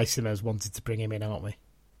seeing why Simmers wanted to bring him in, aren't we?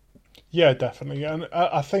 Yeah, definitely. And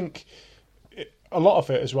I think a lot of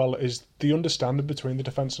it as well is the understanding between the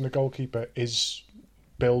defence and the goalkeeper is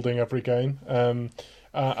building every game.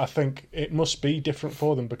 I think it must be different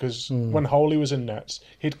for them because when Holy was in nets,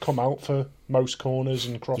 he'd come out for most corners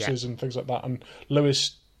and crosses and things like that, and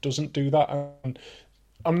Lewis doesn't do that. And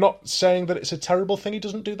I'm not saying that it's a terrible thing he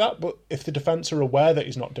doesn't do that, but if the defence are aware that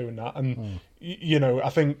he's not doing that, and I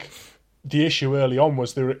think the issue early on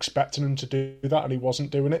was they were expecting him to do that and he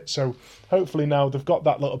wasn't doing it. So hopefully now they've got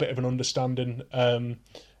that little bit of an understanding,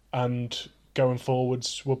 and going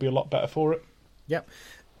forwards will be a lot better for it. Yep.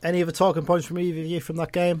 Any other talking points from either of you from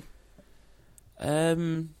that game? I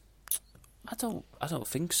don't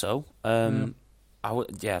think so. I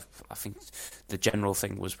think the general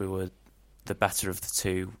thing was we were the better of the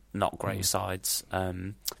two, not great sides.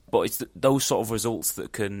 But it's those sort of results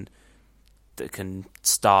that can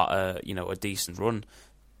start a decent run,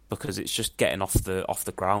 because it's just getting off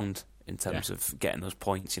the ground in terms of getting those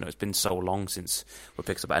points. It's been so long since we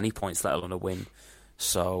picked up any points, let alone a win.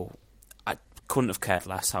 So I couldn't have cared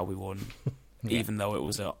less how we won, even though it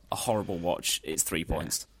was a horrible watch. It's 3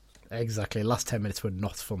 points. Exactly. Last 10 minutes were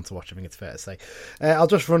not fun to watch, I think it's fair to say. I'll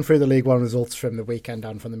just run through the League One results from the weekend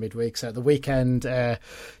and from the midweek. So at the weekend,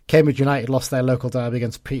 Cambridge United lost their local derby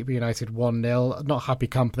against Peterborough United 1-0. Not happy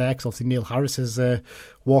camp there, because obviously Neil Harris has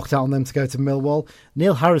walked out on them to go to Millwall.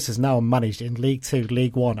 Neil Harris has now managed in League 2,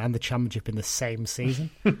 League 1 and the Championship in the same season.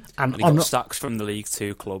 And he got stacks from the League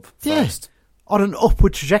 2 club first. On an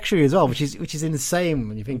upward trajectory as well, which is insane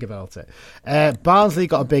when you think about it. Barnsley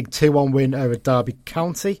got a big 2-1 win over Derby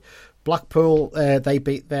County. Blackpool, they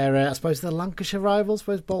beat their Lancashire rivals,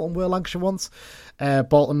 whereas Bolton were Lancashire once.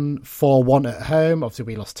 Bolton 4-1 at home. Obviously,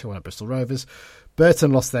 we lost 2-1 at Bristol Rovers.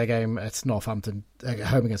 Burton lost their game at Northampton,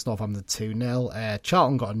 home against Northampton 2-0.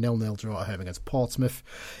 Charlton got a 0-0 draw at home against Portsmouth.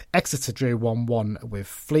 Exeter drew 1-1 with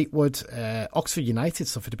Fleetwood. Oxford United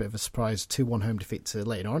suffered a bit of a surprise 2-1 home defeat to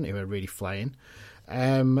Leyton Orient, who were really flying.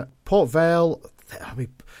 Port Vale,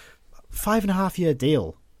 5.5-year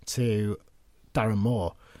deal to Darren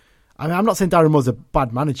Moore. I mean, I'm not saying Darren Moore's a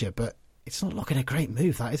bad manager, but it's not looking a great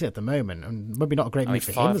move, that is it, at the moment? And maybe not a great move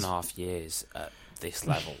for him. 5.5 years at this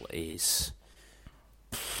level is...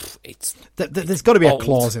 There's got to be a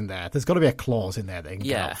clause in there. There's got to be a clause in there that can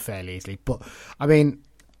get out fairly easily. But I mean,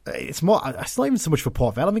 it's more. It's not even so much for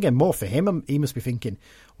Port Vale. I'm again more for him. He must be thinking,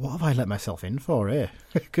 "What have I let myself in for here?"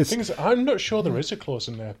 Because I'm not sure there is a clause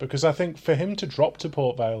in there, because I think for him to drop to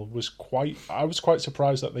Port Vale I was quite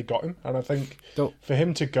surprised that they got him, and I think for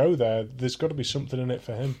him to go there, there's got to be something in it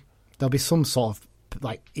for him. There'll be some sort of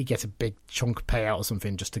he gets a big chunk payout or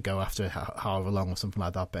something just to go after however long or something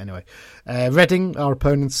like that. But anyway, Reading, our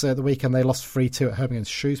opponents at the weekend, they lost 3-2 at home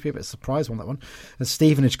against Shrewsbury. A bit of a surprise on that one. And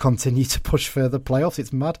Stevenage continue to push further playoffs.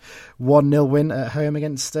 It's mad. 1-0 win at home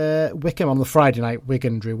against Wickham on the Friday night.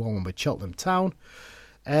 Wigan drew 1-1 with Cheltenham Town.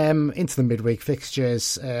 Into the midweek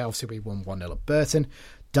fixtures, obviously we won 1-0 at Burton.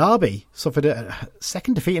 Derby suffered a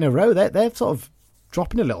second defeat in a row. They're sort of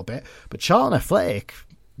dropping a little bit, but Charlton Athletic,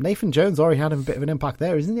 Nathan Jones already had a bit of an impact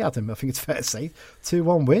there, isn't he, Adam? I think it's fair to say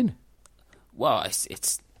 2-1 win. Well,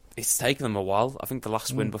 it's taken them a while. I think the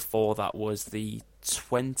last win before that was the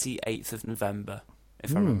 28th of November,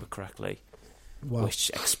 if I remember correctly. Wow. Which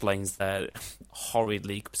explains their horrid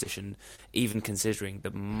league position, even considering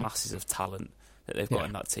the masses of talent that they've got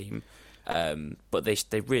in that team. But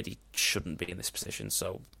they really shouldn't be in this position.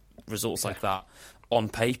 So results like that on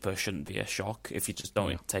paper shouldn't be a shock if you just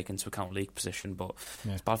don't take into account league position. But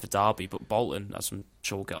it's bad for Derby. But Bolton, as I'm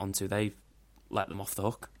sure we'll get onto, they let them off the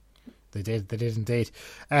hook. They did indeed.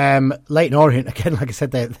 Leyton Orient, again, like I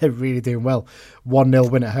said, they're really doing well.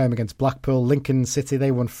 1-0 win at home against Blackpool. Lincoln City,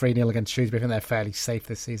 they won 3-0 against Shrewsbury. I think they're fairly safe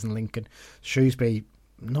this season, Lincoln. Shrewsbury,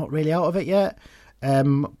 not really out of it yet.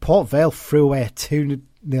 Port Vale threw away a 2-0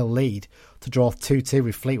 lead to draw 2-2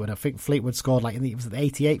 with Fleetwood. I think Fleetwood scored it was the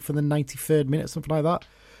 88th for the 93rd minute, something like that,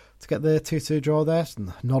 to get the 2-2 draw there.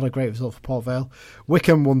 Not a great result for Port Vale.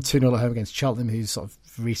 Wickham won 2-0 at home against Cheltenham, whose sort of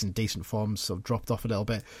recent decent forms sort of dropped off a little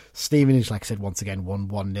bit. Stevenage, like I said, once again won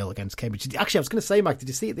 1-0 against Cambridge. Actually, I was going to say, Mike, did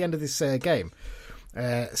you see at the end of this game,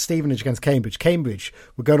 Stevenage against Cambridge? Cambridge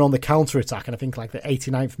were going on the counter-attack, and I think like the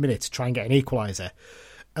 89th minute to try and get an equaliser.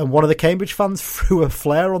 And one of the Cambridge fans threw a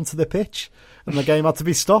flare onto the pitch, and the game had to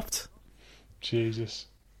be stopped. Jesus.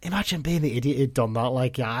 Imagine being the idiot who'd done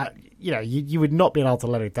that. You would not be allowed to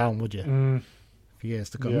let it down, would you? For years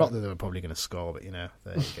to come. Yeah. Not that they were probably going to score, but, there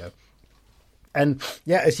you go. And,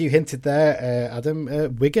 as you hinted there,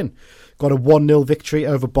 Adam, Wigan got a 1-0 victory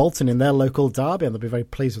over Bolton in their local derby, and they'll be very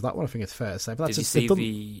pleased with that one, I think it's fair to say. But Did you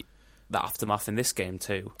see the aftermath in this game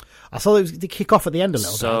too? I saw it was the kick off at the end a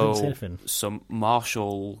little bit. I didn't see anything. So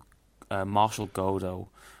Marshall Godo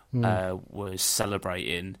was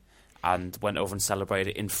celebrating and went over and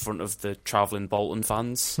celebrated in front of the travelling Bolton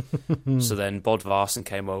fans. So then Bodvarsson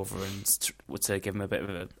came over and to give him a bit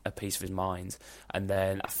of a piece of his mind. And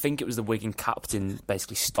then I think it was the Wigan captain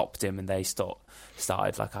basically stopped him, and they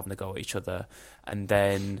started like having a go at each other. And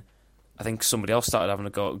then I think somebody else started having a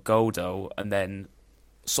go at Godo, and then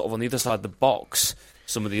sort of on the other side of the box,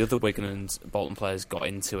 some of the other Wigan and Bolton players got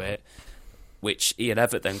into it, which Ian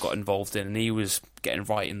Evatt then got involved in, and he was getting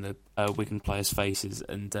right in the Wigan players' faces.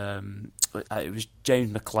 And it was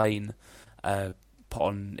James McLean put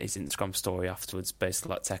on his Instagram story afterwards,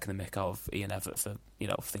 basically like taking the mick out of Ian Evatt for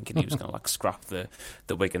thinking he was going to like scrap the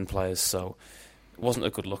Wigan players. So it wasn't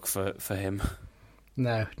a good look for him.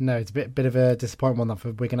 No, it's a bit of a disappointment on that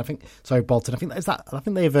for Wigan. Bolton. I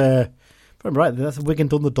think they've. If I'm right, that's Wigan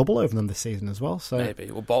done the double over them this season as well. So maybe.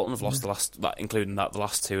 Well, Bolton have lost the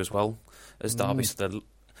last two as well as Derby. So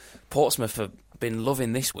Portsmouth have been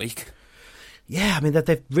loving this week. Yeah, I mean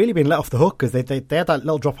they've really been let off the hook because they had that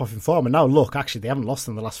little drop off in form, and now look, actually they haven't lost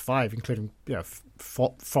in the last 5, including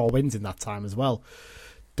four wins in that time as well.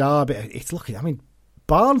 Derby, it's looking. I mean,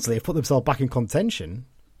 Barnsley have put themselves back in contention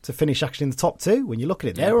to finish actually in the top 2. When you look at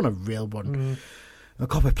it, they're on a real run. Oh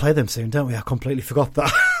God, we play them soon, don't we? I completely forgot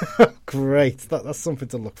that. Great, that's something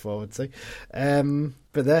to look forward to.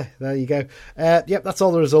 But there you go. That's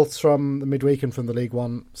all the results from the midweek and from the League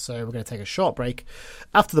One. So we're going to take a short break.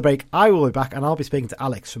 After the break, I will be back, and I'll be speaking to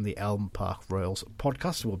Alex from the Elm Park Royals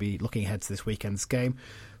podcast. We'll be looking ahead to this weekend's game.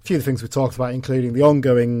 A few of the things we talked about, including the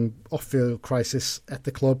ongoing off-field crisis at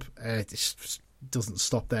the club. It just doesn't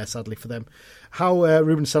stop there, sadly, for them. How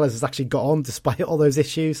Ruben Sellers has actually got on despite all those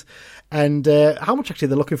issues, and how much actually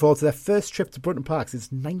they're looking forward to their first trip to Brunton Park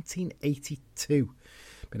since 1982.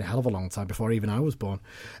 Been a hell of a long time before even I was born.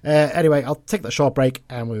 Anyway, I'll take that short break,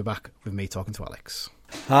 and we'll be back with me talking to Alex.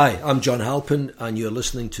 Hi, I'm John Halpin, and you're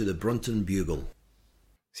listening to the Brunton Bugle.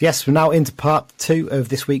 So yes, we're now into part 2 of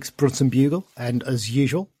this week's Brunton Bugle, and as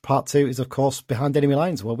usual, part 2 is of course Behind Enemy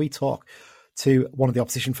Lines, where we talk to one of the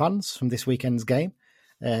opposition fans from this weekend's game,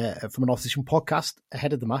 from an opposition podcast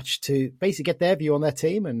ahead of the match, to basically get their view on their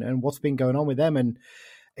team and what's been going on with them. And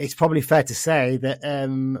it's probably fair to say that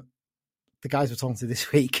the guys we're talking to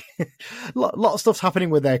this week, a lot of stuff's happening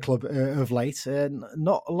with their club of late.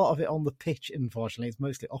 Not a lot of it on the pitch, unfortunately. It's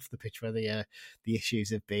mostly off the pitch where the issues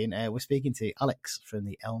have been. We're speaking to Alex from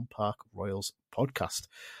the Elm Park Royals podcast.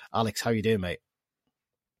 Alex, how you doing, mate?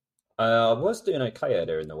 I was doing okay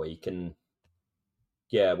earlier in the week, and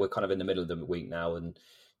yeah, we're kind of in the middle of the week now, and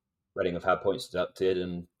Reading have had points deducted,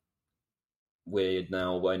 and we're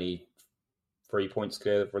now only 3 points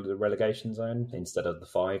clear of the relegation zone instead of the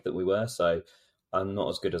 5 that we were. So I'm not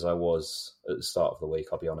as good as I was at the start of the week,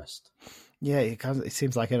 I'll be honest. Yeah, it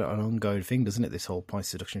seems like an ongoing thing, doesn't it? This whole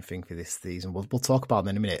points deduction thing for this season. We'll talk about that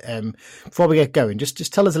in a minute. Before we get going,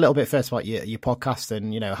 just tell us a little bit first about your podcast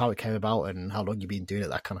and how it came about and how long you've been doing it,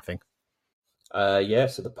 that kind of thing.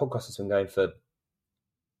 So the podcast has been going for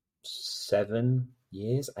 7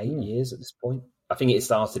 years, 8 years at this point. I think it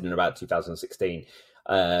started in about 2016,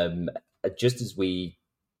 just as we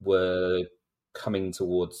were coming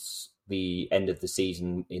towards the end of the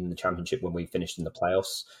season in the Championship when we finished in the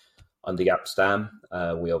playoffs under Jaap Stam.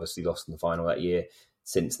 We obviously lost in the final that year.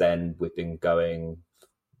 Since then, we've been going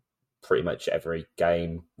pretty much every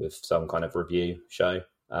game with some kind of review show.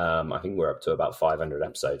 I think we're up to about 500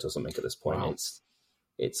 episodes or something at this point. Wow.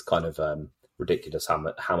 It's kind of ridiculous how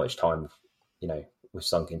much time we've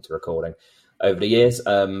sunk into recording over the years.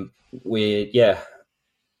 We're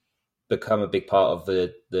become a big part of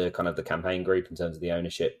the kind of the campaign group in terms of the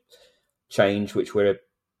ownership change which we're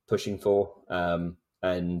pushing for.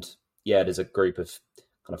 And there's a group of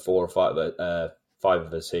kind of 4 or 5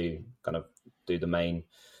 of us who kind of do the main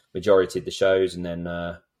majority of the shows, and then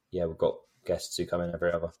we've got guests who come in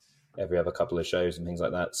every other couple of shows and things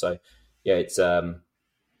like that. So it's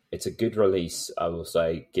a good release, I will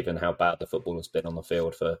say, given how bad the football has been on the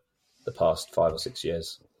field for the past 5 or 6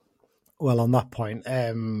 years. Well, on that point,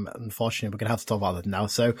 unfortunately, we're going to have to talk about that now.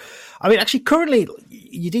 So, I mean, actually, currently,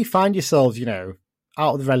 you do find yourselves,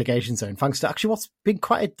 out of the relegation zone, thanks to actually what's been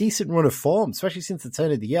quite a decent run of form, especially since the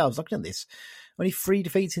turn of the year. I was looking at this. Only 3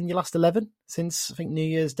 defeats in your last 11 since, I think, New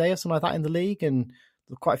Year's Day or something like that in the league, and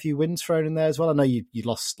quite a few wins thrown in there as well. I know you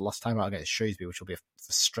lost last time out against Shrewsbury, which will be a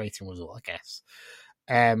frustrating result, I guess.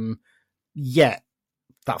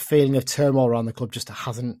 That feeling of turmoil around the club just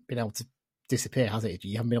hasn't been able to disappear, has it?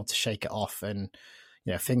 You haven't been able to shake it off, and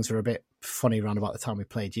things were a bit funny around about the time we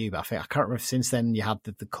played you. But I can't remember if since then you had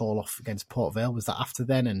the call off against Port Vale. Was that after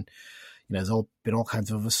then? And there's been all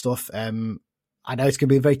kinds of other stuff. I know it's going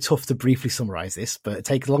to be very tough to briefly summarise this, but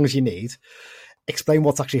take as long as you need. Explain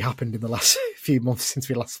what's actually happened in the last few months since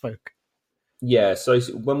we last spoke. Yeah, so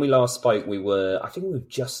when we last spoke, we were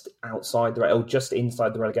just outside just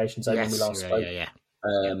inside the relegation zone when we last spoke. Yeah.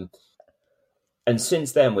 And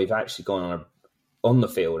since then, we've actually gone on the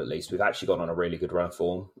field, at least, we've actually gone on a really good run of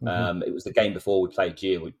form. Mm-hmm. It was the game before we played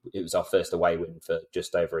you. It was our first away win for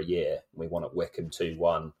just over a year. We won at Wycombe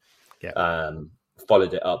 2-1. Yeah.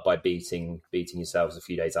 Followed it up by beating yourselves a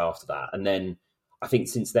few days after that. And then I think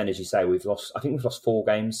since then, as you say, we've lost 4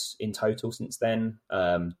 games in total since then,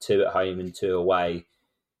 2 at home and 2 away.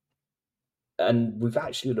 And we've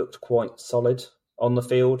actually looked quite solid on the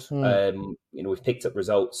field. We've picked up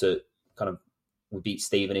results at we beat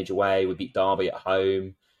Stevenage away, we beat Derby at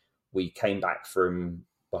home. We came back from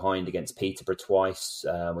behind against Peterborough twice.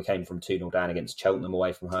 We came from 2-0 down against Cheltenham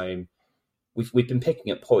away from home. We've been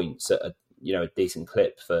picking up points at a decent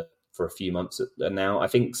clip for a few months now. I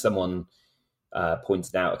think someone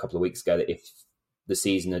pointed out a couple of weeks ago that if the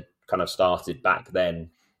season had kind of started back then,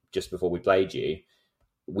 just before we played you,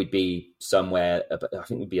 we'd be somewhere, I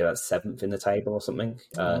think we'd be about 7th in the table or something,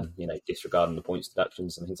 disregarding the points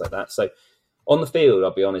deductions and things like that. So on the field,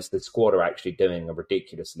 I'll be honest, the squad are actually doing a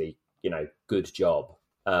ridiculously, good job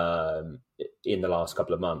in the last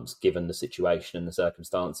couple of months, given the situation and the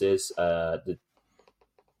circumstances.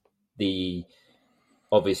 The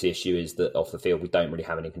obvious issue is that off the field, we don't really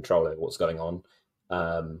have any control over what's going on.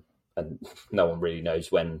 And no one really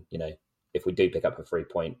knows when, if we do pick up a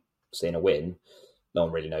 3-point seeing a win, no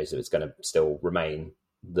one really knows if it's going to still remain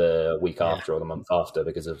the week after or the month after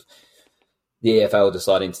because of the EFL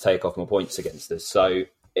deciding to take off more points against us. So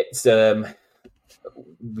it's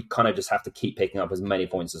we kind of just have to keep picking up as many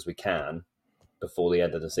points as we can before the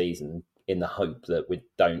end of the season in the hope that we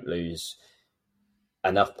don't lose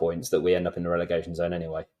enough points that we end up in the relegation zone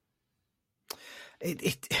anyway.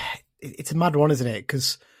 It's a mad one, isn't it?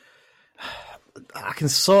 Because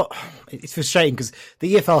it's frustrating because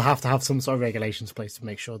the EFL have to have some sort of regulations in place to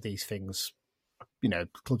make sure these things,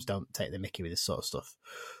 clubs don't take the mickey with this sort of stuff.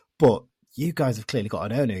 But you guys have clearly got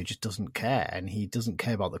an owner who just doesn't care, and he doesn't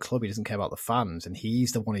care about the club, he doesn't care about the fans, and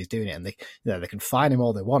he's the one who's doing it. And they can fine him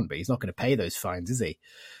all they want, but he's not going to pay those fines, is he?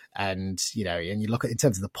 And and you look at in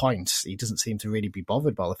terms of the points, he doesn't seem to really be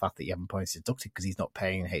bothered by the fact that you haven't points deducted because he's not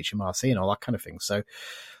paying HMRC and all that kind of thing. So,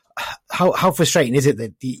 how frustrating is it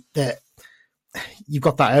that you've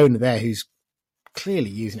got that owner there who's clearly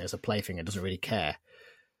using it as a plaything and doesn't really care,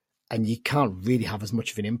 and you can't really have as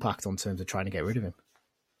much of an impact on terms of trying to get rid of him?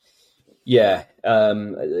 Yeah,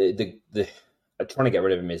 the trying to get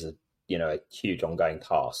rid of him is a huge ongoing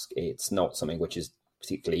task. It's not something which is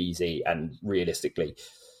particularly easy, and realistically,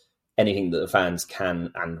 anything that the fans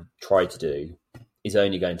can and try to do is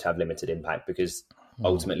only going to have limited impact, because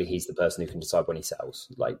ultimately he's the person who can decide when he sells.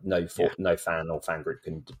 Like no fan or fan group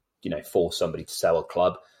can, force somebody to sell a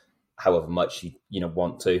club, however much you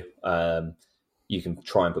want to. You can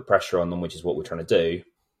try and put pressure on them, which is what we're trying to do.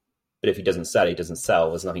 But if he doesn't sell, he doesn't sell.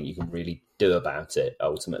 There's nothing you can really do about it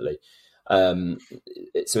ultimately. So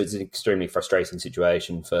it's an extremely frustrating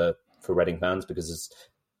situation for Reading fans, because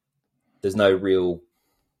there's no real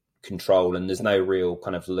control and there's no real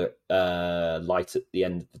kind of light at the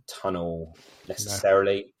end of the tunnel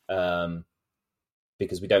necessarily,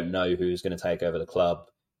 because we don't know who's going to take over the club,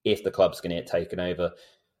 if the club's going to get taken over.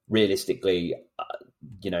 Realistically,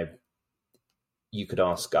 you could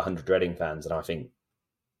ask 100 Reading fans, and I think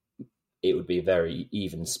it would be a very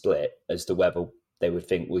even split as to whether they would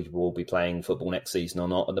think we will be playing football next season or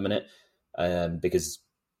not at the minute, because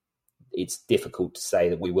it's difficult to say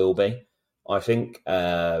that we will be, I think,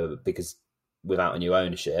 because without a new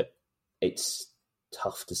ownership, it's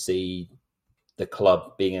tough to see the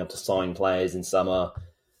club being able to sign players in summer,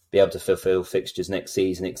 be able to fulfil fixtures next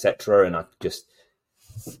season, etc. And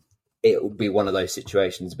it will be one of those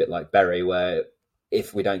situations, a bit like Bury, where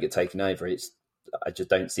if we don't get taken over, I just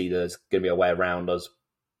don't see there's going to be a way around us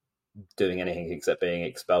doing anything except being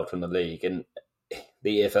expelled from the league. And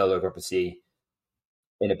the EFL are obviously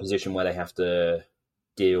in a position where they have to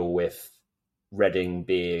deal with Reading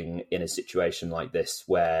being in a situation like this,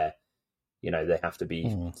 where they have to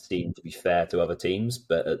be seen to be fair to other teams,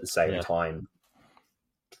 but at the same time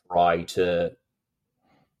try to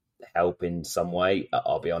help in some way.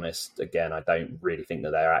 I'll be honest, again, I don't really think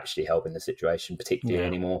that they're actually helping the situation particularly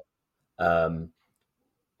anymore.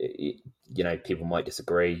 People might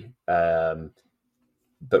disagree, but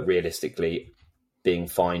realistically, being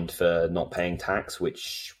fined for not paying tax,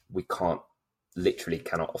 which we cannot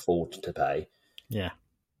afford to pay, it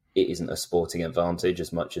isn't a sporting advantage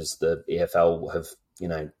as much as the EFL have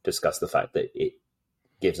discussed the fact that it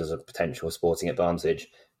gives us a potential sporting advantage.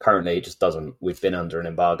 Currently, it just doesn't. We've been under an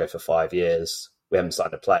embargo for 5 years. We haven't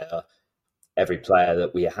signed a player. Every player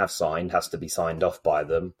that we have signed has to be signed off by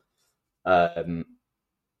them.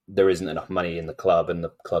 There isn't enough money in the club, and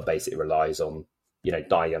the club basically relies on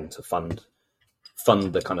Die Young to fund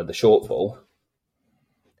the kind of the shortfall.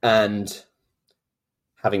 And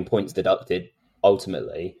having points deducted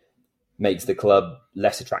ultimately makes the club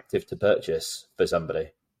less attractive to purchase for somebody.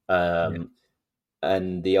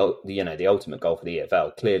 And the ultimate goal for the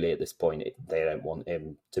EFL, clearly at this point, they don't want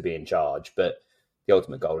him to be in charge, but the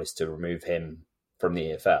ultimate goal is to remove him from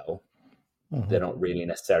the EFL. They're not really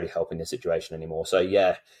necessarily helping the situation anymore. So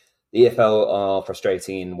the EFL are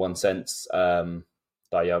frustrating in one sense.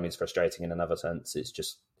 Die Young is frustrating in another sense. It's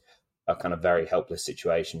just a kind of very helpless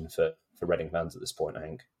situation for Reading fans at this point, I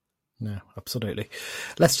think. No, absolutely.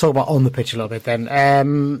 Let's talk about on the pitch a little bit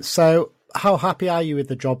then. So how happy are you with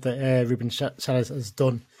the job that Ruben Selles has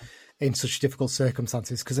done in such difficult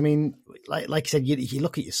circumstances? Because, I mean, like you said, you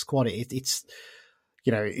look at your squad, it's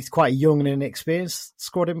quite a young and inexperienced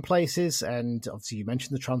squad in places. And obviously you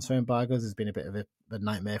mentioned the transfer embargoes has been a bit of a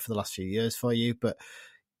nightmare for the last few years for you. But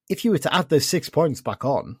if you were to add those 6 points back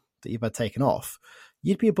on that you've had taken off,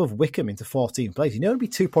 you'd be above Wycombe into 14th place. You'd only be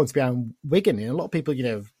 2 points behind Wigan. And a lot of people,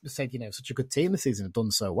 said, such a good team this season have done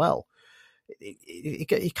so well.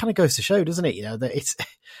 It kind of goes to show, doesn't it? That it's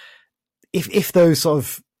if those sort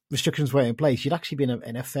of restrictions were in place, you'd actually be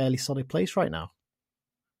in a fairly solid place right now.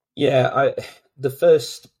 Yeah, the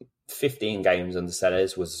first 15 games under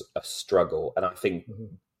Selles was a struggle, and I think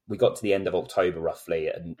we got to the end of October roughly,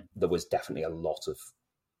 and there was definitely a lot of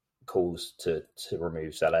calls to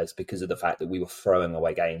remove Selles because of the fact that we were throwing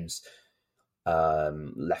away games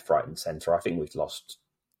left, right, and centre. I think we've lost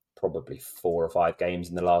probably 4 or 5 games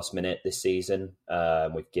in the last minute this season.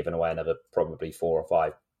 We've given away another probably 4 or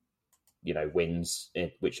 5, wins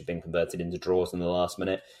which have been converted into draws in the last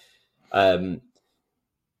minute. And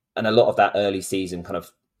a lot of that early season kind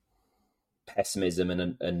of pessimism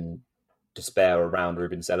and despair around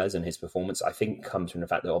Ruben Selles and his performance, I think, comes from the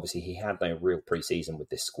fact that obviously he had no real pre-season with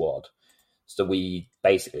this squad. So we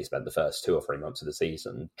basically spent the first 2 or 3 months of the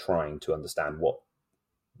season trying to understand what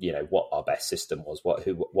our best system was, what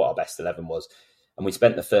our best 11 was. And we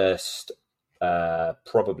spent the first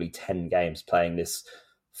probably 10 games playing this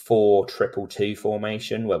 4-2-2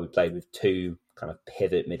 formation where we played with 2 kind of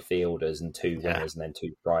pivot midfielders and 2 wingers and then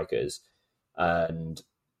 2 strikers. And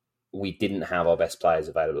we didn't have our best players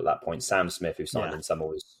available at that point. Sam Smith, who signed in summer,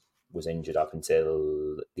 was injured up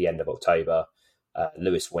until the end of October.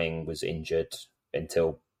 Lewis Wing was injured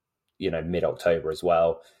until mid-October as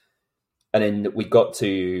well. And then we got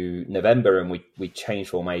to November and we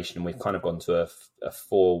changed formation, and we've kind of gone to a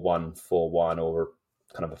 4-1-4-1 or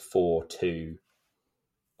kind of a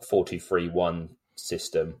 4-2-3-1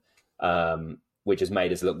 system, which has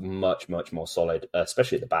made us look much, much more solid,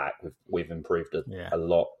 especially at the back. We've improved a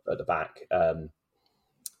lot at the back.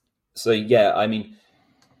 So, yeah, I mean,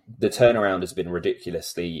 the turnaround has been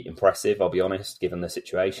ridiculously impressive, I'll be honest, given the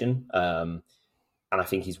situation. And I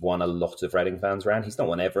think he's won a lot of Reading fans round. He's not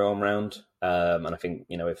won everyone round. And I think,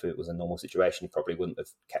 if it was a normal situation, he probably wouldn't have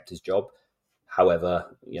kept his job.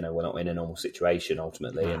 However, we're not in a normal situation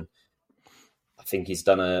ultimately. And I think he's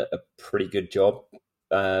done a pretty good job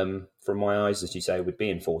from my eyes, as you say, with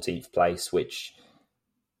being 14th place, which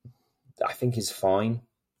I think is fine.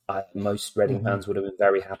 Most Reading fans would have been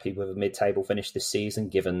very happy with a mid-table finish this season,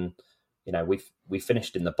 given, we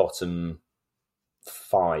finished in the bottom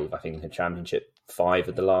 5, I think, in the Championship, 5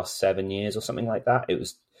 of the last 7 years or something like that. It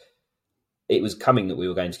was coming that we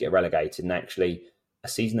were going to get relegated, and actually a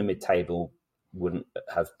season of mid-table wouldn't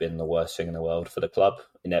have been the worst thing in the world for the club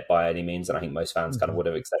in it by any means, and I think most fans kind of would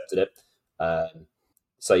have accepted it.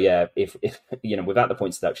 So yeah, if without the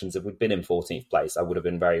points deductions, if we'd been in 14th place, I would have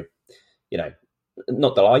been very,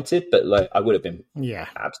 not delighted, but I would have been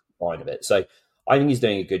absolutely fine with it. So I think he's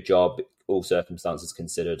doing a good job, all circumstances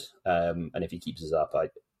considered. And if he keeps us up,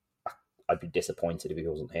 I'd be disappointed if he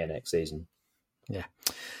wasn't here next season. Yeah.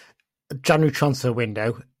 January transfer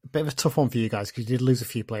window, a bit of a tough one for you guys because you did lose a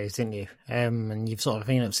few players, didn't you? And you've sort of,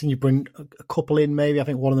 I've seen you bring a couple in maybe. I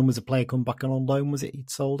think one of them was a player come back on loan, was it? He'd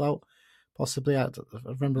sold out, possibly. I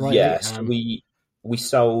remember right. Yes, we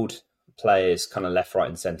sold players kind of left, right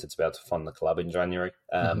and centre to be able to fund the club in January.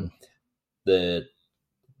 The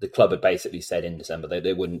club had basically said in December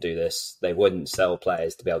they wouldn't do this. They wouldn't sell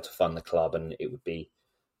players to be able to fund the club, and it would be,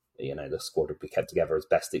 the squad would be kept together as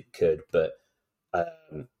best it could. But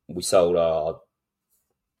we sold our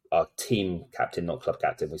team captain, not club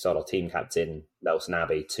captain. We sold our team captain, Nelson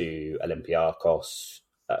Abbey, to Olympiacos,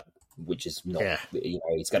 which is not,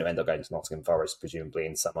 he's going to end up going to Nottingham Forest, presumably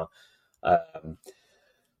in summer.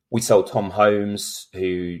 We sold Tom Holmes,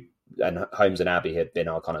 and Holmes and Abbey had been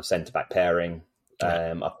our kind of centre-back pairing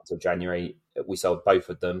up until January. We sold both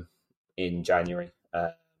of them in January.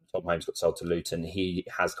 Tom Holmes got sold to Luton. He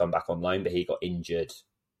has come back on loan, but he got injured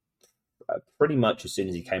pretty much as soon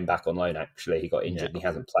as he came back on loan, actually. He got injured and he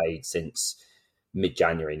hasn't played since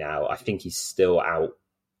mid-January now. I think he's still out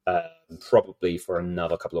probably for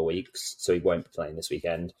another couple of weeks, so he won't be playing this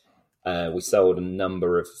weekend. We sold a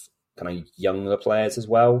number of kind of younger players as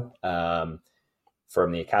well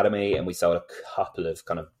from the academy, and we sold a couple of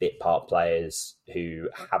kind of bit part players who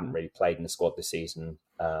haven't really played in the squad this season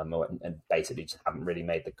and basically just haven't really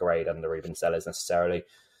made the grade under Ruben Sellers necessarily,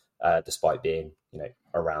 despite being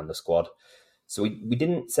around the squad. So we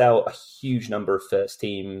didn't sell a huge number of first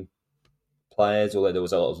team players, although there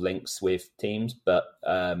was a lot of links with teams, but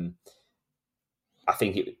I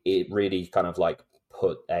think it really kind of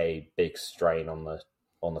put a big strain on the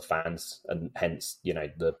fans, and hence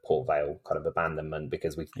the Port Vale kind of abandonment,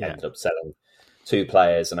 because we ended up selling 2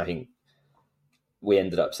 players, and I think we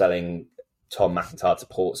ended up selling Tom McIntyre to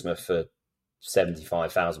Portsmouth for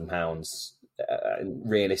 £75,000.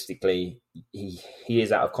 Realistically, he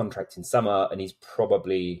is out of contract in summer, and he's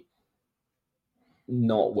probably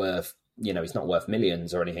not worth he's not worth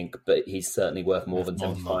millions or anything, but he's certainly worth more than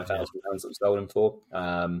 £75,000 that we sold him for.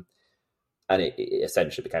 And it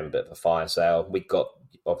essentially became a bit of a fire sale. We got,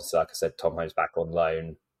 obviously, like I said, Tom Holmes back on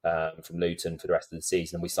loan from Luton for the rest of the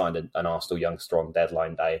season. We signed an Arsenal youngster on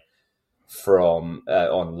deadline day from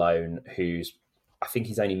on loan, I think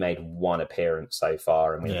he's only made 1 appearance so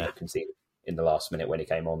far, and we ended up conceding in the last minute when he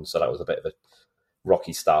came on. So that was a bit of a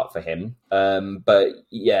rocky start for him. But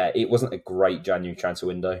yeah, it wasn't a great January transfer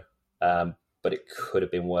window, but it could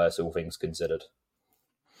have been worse, all things considered.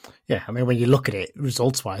 Yeah, I mean, when you look at it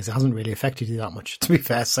results-wise, it hasn't really affected you that much, to be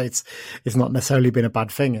fair. So it's not necessarily been a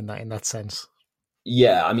bad thing in that sense.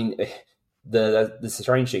 Yeah, I mean, the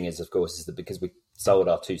strange thing is, of course, is that because we sold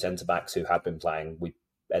our 2 centre-backs who had been playing, we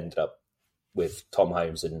ended up with Tom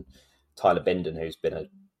Holmes and Tyler Bindon, who's been a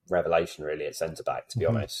revelation really at centre-back, to be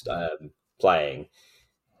honest, playing.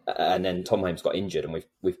 And then Tom Holmes got injured, and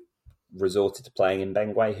we've resorted to playing in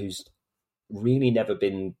Mbengwe, who's really never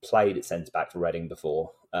been played at centre-back for Reading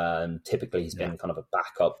before. Typically, he's been kind of a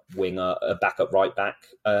backup winger, a backup right-back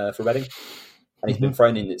for Reading. And he's been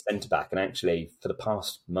thrown in at centre-back. And actually, for the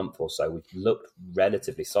past month or so, we've looked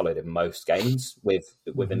relatively solid in most games with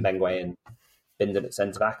Mbengwe and Bindon at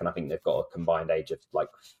centre-back. And I think they've got a combined age of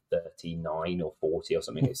 39 or 40 or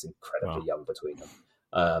something. It's incredibly young between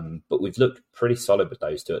them. But we've looked pretty solid with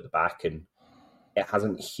those 2 at the back. And it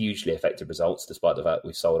hasn't hugely affected results, despite the fact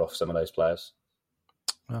we've sold off some of those players.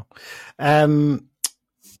 Well, who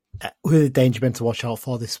are the danger men to watch out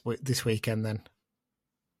for this weekend then?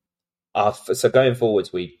 So going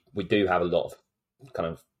forwards, we do have a lot of kind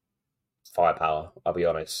of firepower. I'll be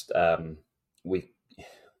honest.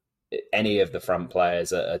 Any of the front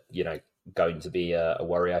players are going to be a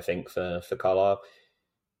worry, I think, for Carlisle.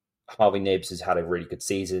 Harvey Knibbs has had a really good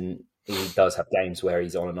season. He does have games where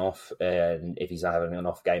he's on and off, and if he's having an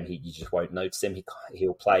off game, you just won't notice him.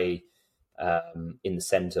 He'll play in the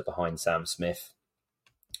centre behind Sam Smith.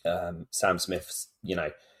 Sam Smith's,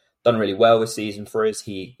 done really well this season for us.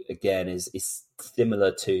 He, again, is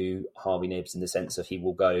similar to Harvey Knibbs in the sense of he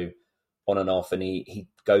will go on and off, and he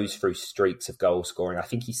goes through streaks of goal scoring. I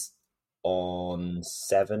think he's on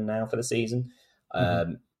 7 now for the season.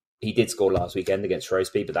 He did score last weekend against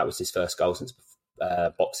Shrewsbury, but that was his first goal since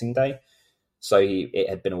Boxing Day. So it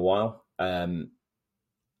had been a while.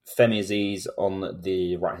 Femi Aziz on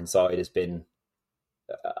the right-hand side has been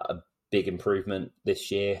a big improvement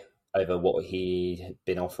this year over what he'd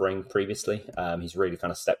been offering previously. He's really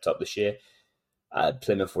kind of stepped up this year.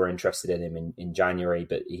 Plymouth were interested in him in January,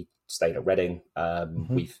 but he stayed at Reading.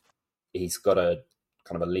 He's got a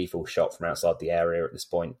kind of a lethal shot from outside the area at this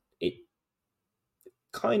point. It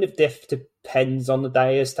kind of depends on the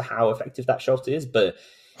day as to how effective that shot is, but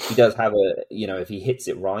he does have if he hits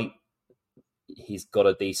it right, he's got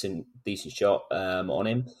a decent shot on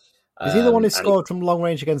him. Is he the one who scored from long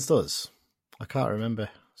range against us? I can't remember.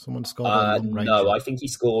 Someone scored from long range. No, I think he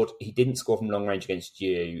scored. He didn't score from long range against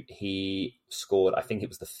you. He scored, I think it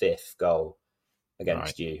was the 5th goal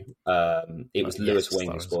against you. It was Lewis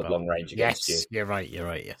Wing who scored long range against you. You're right.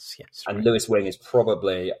 Yes. And right. Lewis Wing is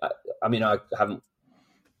probably, I haven't,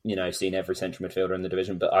 seen every central midfielder in the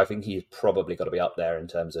division, but I think he's probably got to be up there in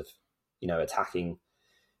terms of, attacking.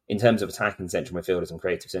 In terms of attacking central midfielders and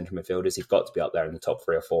creative central midfielders, he's got to be up there in the top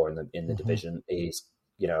 3 or 4 in the division. He's,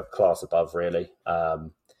 a class above, really.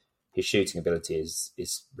 His shooting ability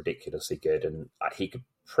is ridiculously good, and he could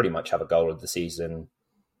pretty much have a goal of the season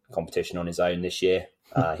competition on his own this year.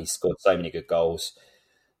 He's scored so many good goals.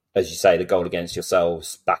 As you say, the goal against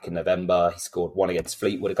yourselves back in November, he scored one against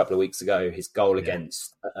Fleetwood a couple of weeks ago. His goal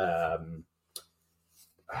against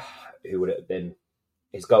who would it have been?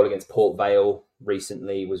 His goal against Port Vale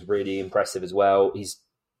recently was really impressive as well. He's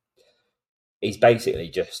basically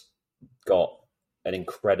just got an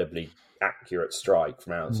incredibly accurate strike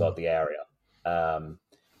from outside the area.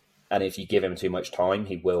 And if you give him too much time,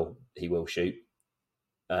 he will shoot.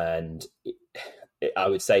 And I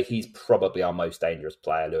would say he's probably our most dangerous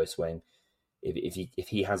player, Lewis Wing. If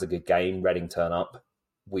he has a good game, Reading turn up,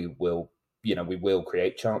 we will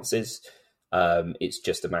create chances. It's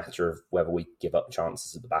just a matter of whether we give up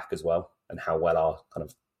chances at the back as well, and how well our kind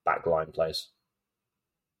of back line plays.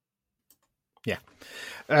 Yeah.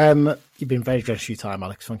 You've been very generous with your time,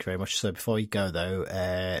 Alex. Thank you very much. So before you go,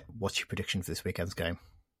 though, what's your prediction for this weekend's game?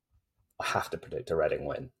 I have to predict a Reading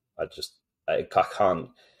win. I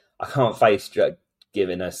can't face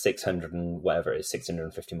giving a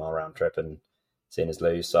 650 mile round trip and seeing us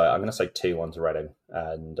lose. So I'm going to say 2-1 to Reading,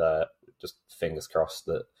 and just fingers crossed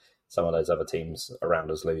that some of those other teams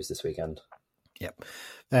around us lose this weekend. Yep.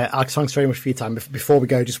 Alex, thanks very much for your time. Before we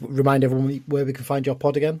go, just remind everyone where we can find your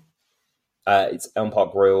pod again. It's Elm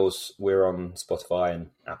Park Royals. We're on Spotify and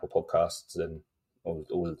Apple Podcasts and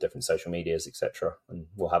all the different social medias, etc. And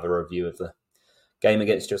we'll have a review of the game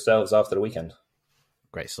against yourselves after the weekend.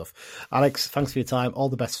 Great stuff. Alex, thanks for your time. All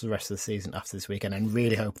the best for the rest of the season after this weekend, and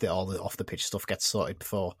really hope that all the off-the-pitch stuff gets sorted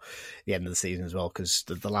before the end of the season as well, because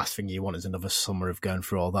the last thing you want is another summer of going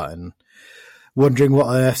through all that and wondering what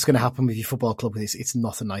on earth's going to happen with your football club. It's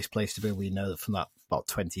not a nice place to be. We know that from that about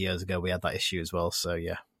 20 years ago we had that issue as well. So,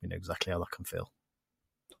 yeah, we know exactly how that can feel.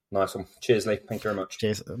 Nice one. Cheers, Lee. Thank you very much.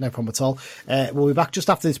 Cheers. No problem at all. We'll be back just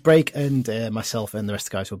after this break, and myself and the rest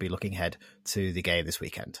of the guys will be looking ahead to the game this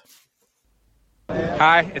weekend.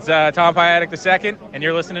 Hi, it's Tom Piatek II, and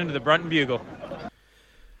you're listening to the Brunton Bugle.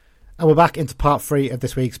 And we're back into part 3 of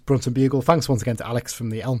this week's Brunton Bugle. Thanks once again to Alex from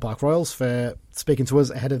the Elm Park Royals for speaking to us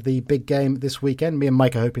ahead of the big game this weekend. Me and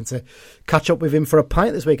Mike are hoping to catch up with him for a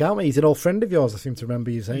pint this week, aren't we? He's an old friend of yours, I seem to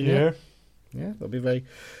remember you saying. Yeah. Yeah, that'll be very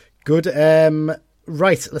good.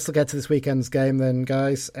 Right, let's look ahead to this weekend's game then,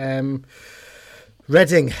 guys.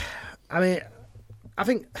 Reading. I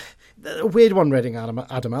think a weird one, Reading, Adam,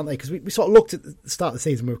 aren't they? Because we sort of looked at the start of the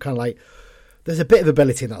season, we were kind of like, there's a bit of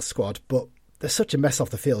ability in that squad, but they're such a mess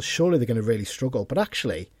off the field. Surely they're going to really struggle. But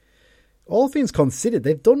actually, all things considered,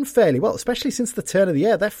 they've done fairly well, especially since the turn of the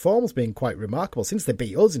year. Their form's been quite remarkable. Since they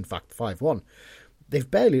beat us, in fact, 5-1. They've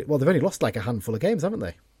only lost like a handful of games, haven't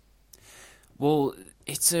they? Well,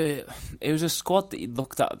 it was a squad that you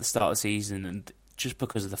looked at the start of the season, and just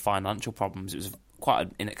because of the financial problems, it was quite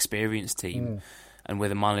an inexperienced team, and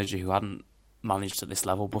with a manager who hadn't managed at this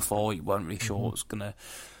level before, you weren't really sure what was going to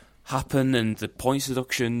happen, and the points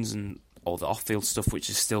deductions and all the off-field stuff,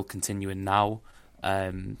 which is still continuing now.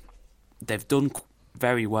 They've done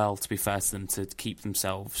very well, to be fair to them, to keep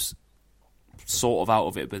themselves sort of out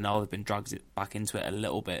of it, but now they've been dragged back into it a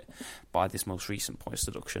little bit by this most recent points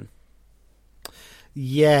deduction.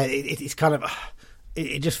 Yeah, it's kind of...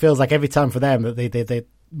 It just feels like every time for them that they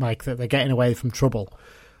Mike, that they're getting away from trouble,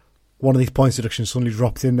 one of these points deductions suddenly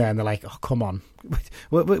drops in there, and they're like, "Oh, come on,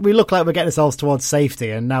 we look like we're getting ourselves towards safety,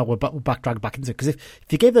 and now we're dragged back into it." Because if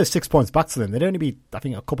you gave those 6 points back to them, they'd only be, I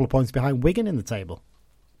think, a couple of points behind Wigan in the table.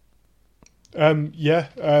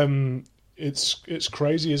 It's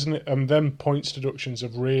crazy, isn't it? Them points deductions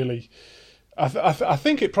have really... I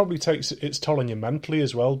think it probably takes its toll on you mentally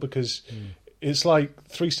as well, because it's like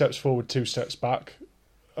 3 steps forward, 2 steps back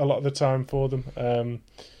a lot of the time for them.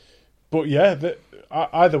 But yeah,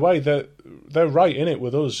 either way, they're right in it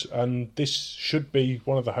with us, and this should be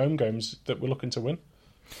one of the home games that we're looking to win.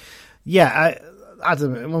 Yeah,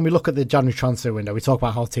 Adam, when we look at the January transfer window, we talk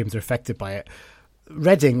about how teams are affected by it.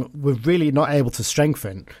 Reading were really not able to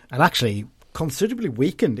strengthen, and actually considerably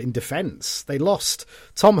weakened in defence. They lost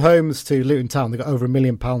Tom Holmes to Luton Town. They got over £1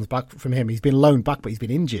 million back from him. He's been loaned back, but he's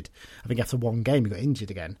been injured. I think after one game he got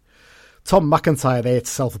injured again. Tom McIntyre, they had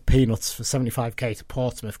to sell for peanuts for $75,000 to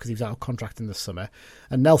Portsmouth because he was out of contract in the summer.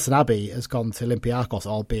 And Nelson Abbey has gone to Olympiacos,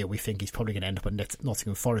 albeit we think he's probably going to end up at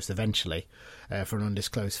Nottingham Forest eventually for an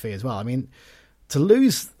undisclosed fee as well. I mean, to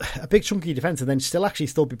lose a big chunk of your defence and then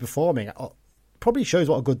still be performing probably shows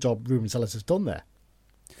what a good job Ruben Sellers has done there.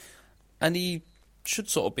 And he should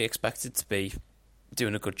sort of be expected to be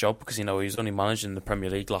doing a good job because, he was only managing the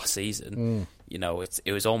Premier League last season.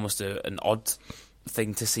 It was almost an odd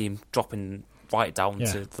thing to see him dropping right down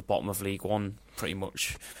to the bottom of League One, pretty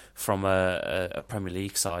much, from a Premier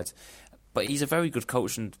League side. But he's a very good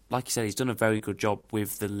coach, and like you said, he's done a very good job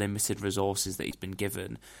with the limited resources that he's been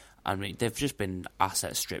given. I mean, they've just been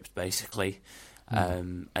asset stripped, basically.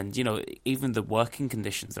 And, even the working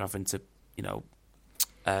conditions they're having to,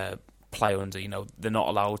 play under, they're not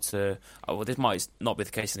allowed to... Well, this might not be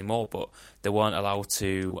the case anymore, but they weren't allowed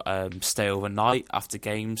to stay overnight after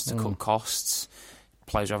games to cut costs.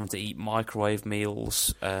 Players are having to eat microwave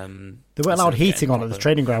meals. They weren't allowed heating on at the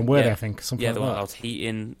training ground, were they, I think? They weren't allowed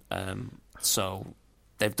heating. So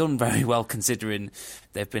they've done very well considering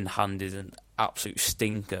they've been handed an absolute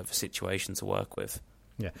stinker of a situation to work with.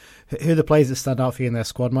 Yeah. Who are the players that stand out for you in their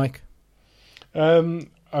squad, Mike?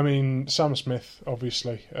 I mean, Sam Smith,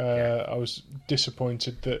 obviously. I was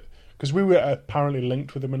disappointed that... Because we were apparently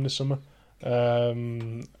linked with him in the summer. I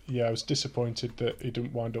was disappointed that he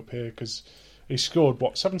didn't wind up here because he scored,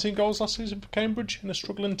 17 goals last season for Cambridge in a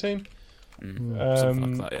struggling team?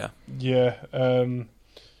 Something like that, yeah.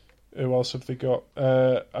 Who else have they got?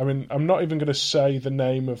 I mean, I'm not even going to say the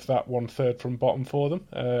name of that 1/3 from bottom for them.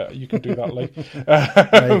 You can do that, Lee.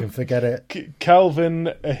 No, you can forget it.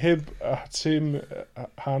 Calvin Ahib Tim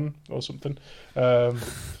Han or something.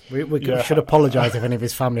 We should apologise if any of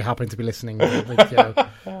his family happen to be listening.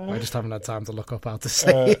 I just haven't had time to look up how to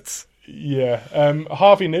say it. Yeah.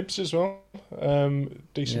 Harvey Nibbs as well.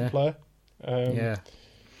 Decent player.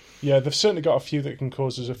 Yeah, they've certainly got a few that can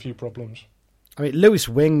cause us a few problems. I mean, Lewis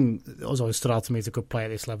Wing has always stood out to me as a good player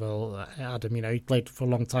at this level. Adam, he played for a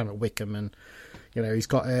long time at Wickham, and he's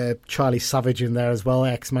got Charlie Savage in there as well,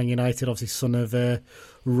 ex-Man United, obviously son of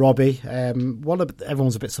Robbie.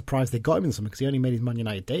 Everyone's a bit surprised they got him in something because he only made his Man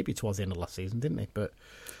United debut towards the end of last season, didn't he? But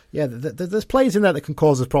yeah, there's players in there that can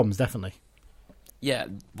cause us problems, definitely. Yeah,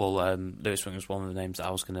 well, Lewis Wing was one of the names that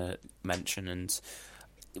I was going to mention, and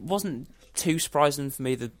it wasn't too surprising for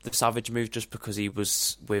me, the Savage move, just because he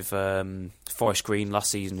was with Forest Green last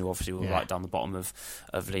season, who obviously were right down the bottom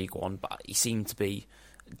of League One, but he seemed to be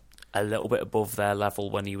a little bit above their level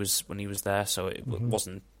when he was there, so it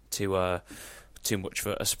wasn't too much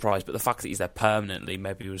for a surprise. But the fact that he's there permanently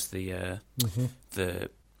maybe was the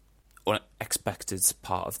unexpected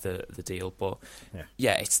part of the deal. But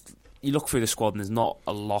it's, you look through the squad and there's not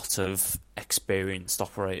a lot of experienced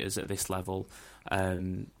operators at this level.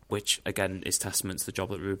 Which, again, is testament to the job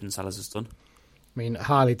that Ruben Sellers has done. I mean,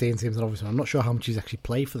 Harley Dean seems an obvious one. I'm not sure how much he's actually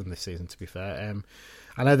played for them this season, to be fair.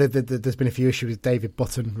 I know that there's been a few issues with David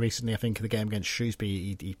Button recently. I think in the game against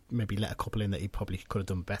Shrewsbury, he maybe let a couple in that he probably could have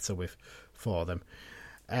done better with for them.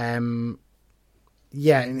 In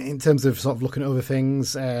terms of sort of looking at other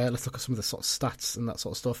things, let's look at some of the sort of stats and that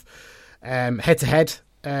sort of stuff. Head-to-head,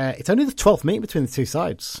 it's only the 12th meeting between the two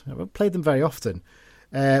sides. I haven't played them very often.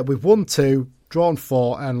 We've won 2, drawn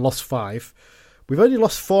 4, and lost 5. We've only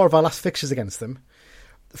lost 4 of our last fixtures against them.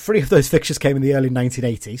 3 of those fixtures came in the early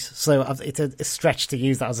 1980s, so it's a stretch to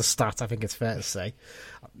use that as a stat, I think it's fair to say.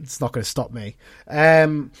 It's not going to stop me.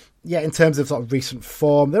 In terms of sort of recent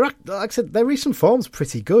form, like I said, their recent form's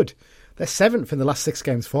pretty good. They're 7th in the last 6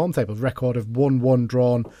 games form table, record of 1-1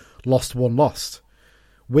 drawn, lost 1 lost.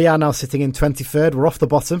 We are now sitting in 23rd. We're off the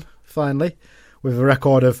bottom, finally, with a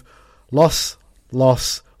record of loss,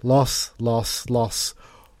 1.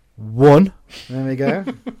 There we go.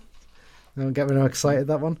 Don't get me excited,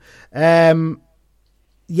 that one.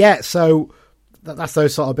 So that's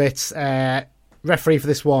those sort of bits. Referee for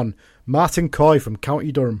this one, Martin Coy from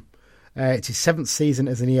County Durham. It's his 7th season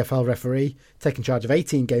as an EFL referee, taking charge of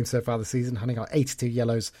 18 games so far this season, handing out 82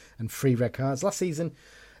 yellows and 3 red cards. Last season,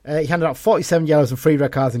 he handed out 47 yellows and 3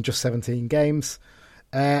 red cards in just 17 games.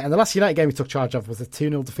 And the last United game he took charge of was a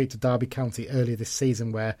 2-0 defeat to Derby County earlier this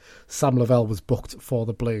season, where Sam Lavelle was booked for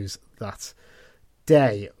the Blues that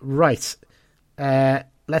day. Right.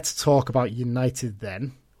 Let's talk about United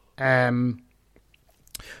then.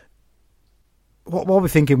 What are we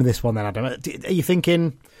thinking with this one then, Adam? Are you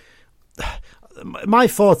thinking... My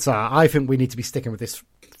thoughts are, I think we need to be sticking with this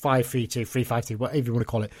 5-3-2, 3-5-2, whatever you want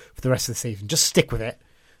to call it, for the rest of the season. Just stick with it.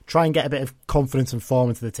 Try and get a bit of confidence and form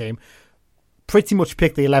into the team. Pretty much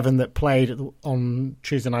pick the 11 that played on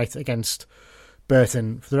Tuesday night against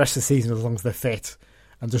Burton for the rest of the season as long as they're fit,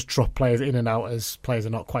 and just drop players in and out as players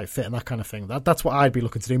are not quite fit and that kind of thing. That's what I'd be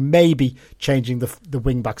looking to do. Maybe changing the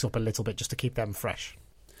wing backs up a little bit just to keep them fresh.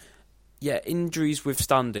 Yeah, injuries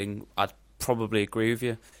withstanding, I'd probably agree with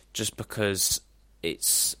you, just because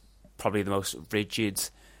it's probably the most rigid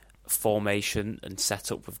formation and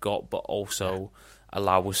setup we've got, but also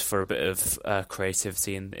allow us for a bit of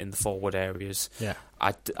creativity in the forward areas. Yeah,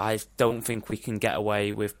 I don't think we can get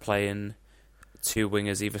away with playing 2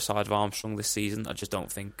 wingers either side of Armstrong this season. I just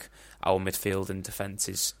don't think our midfield and defence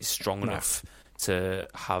is strong enough to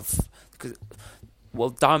have... Well,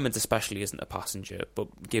 Diamond especially isn't a passenger,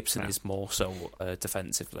 but Gibson is more so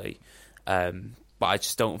defensively. But I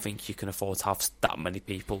just don't think you can afford to have that many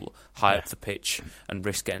people high up the pitch and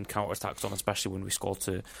risk getting counter-attacks on, especially when we struggle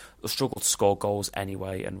to score goals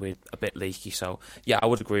anyway, and we're a bit leaky. So, yeah, I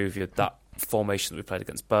would agree with you. That formation that we played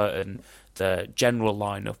against Burton, the general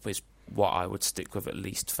lineup is what I would stick with at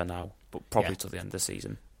least for now, but probably till the end of the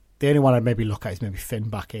season. The only one I'd maybe look at is maybe Finn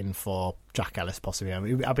back in for Jack Ellis, possibly. I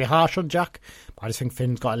mean, I'd be harsh on Jack, but I just think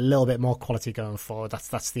Finn's got a little bit more quality going forward.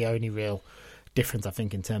 That's the only real difference, I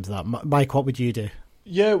think, in terms of that. Mike, what would you do?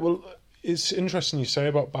 Yeah, well, it's interesting you say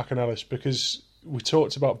about Back and Ellis, because we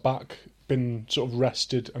talked about Back being sort of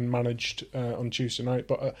rested and managed on Tuesday night,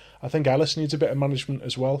 but I think Ellis needs a bit of management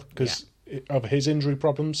as well because of his injury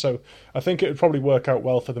problems. So I think it would probably work out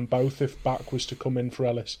well for them both if Back was to come in for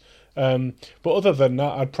Ellis. But other than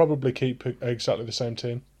that, I'd probably keep exactly the same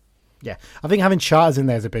team. Yeah, I think having Charters in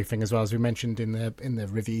there is a big thing as well, as we mentioned in the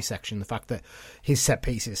review section. The fact that his set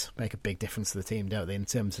pieces make a big difference to the team, don't they, in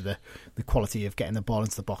terms of the quality of getting the ball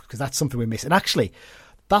into the box, because that's something we miss. And actually,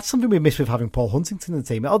 that's something we miss with having Paul Huntington in the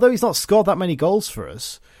team. Although he's not scored that many goals for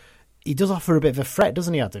us, he does offer a bit of a threat,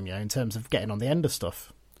 doesn't he, Adam? Yeah, in terms of getting on the end of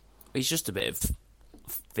stuff. He's just a bit of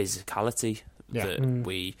physicality that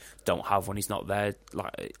we don't have when he's not there.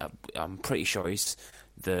 Like, I'm pretty sure he's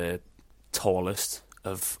the tallest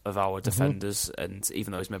of our defenders, and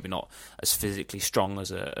even though he's maybe not as physically strong as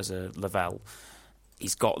a Lavelle,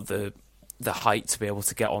 he's got the height to be able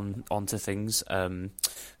to get onto things.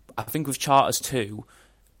 I think with Charters too,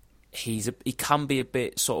 he can be a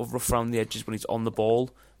bit sort of rough around the edges when he's on the ball,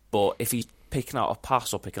 but if he's picking out a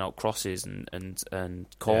pass or picking out crosses and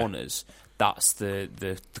corners, that's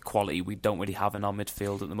the quality we don't really have in our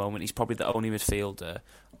midfield at the moment. He's probably the only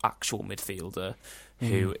actual midfielder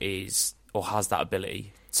who is or has that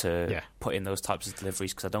ability to put in those types of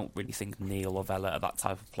deliveries, because I don't really think Neil or Vella are that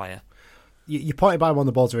type of player. You pointed by one,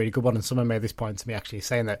 the ball's a really good one, and someone made this point to me actually,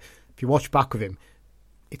 saying that if you watch back with him,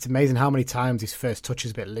 it's amazing how many times his first touch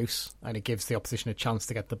is a bit loose and it gives the opposition a chance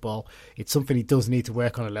to get the ball. It's something he does need to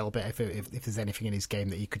work on a little bit if there's anything in his game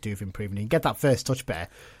that he could do for improving. He can get that first touch better,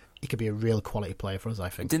 he could be a real quality player for us, I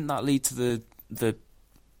think. Didn't that lead to the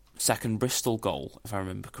second Bristol goal, if I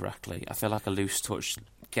remember correctly? I feel like a loose touch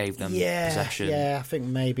gave them possession. Yeah, I think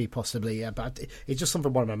maybe, possibly, yeah. But it's just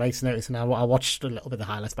something one of my mates noticed, and I watched a little bit of the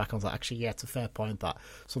highlights back, and I was like, actually, yeah, it's a fair point, that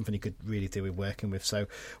something he could really do with working with. So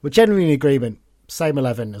we're generally in agreement. Same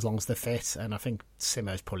 11 as long as they're fit, and I think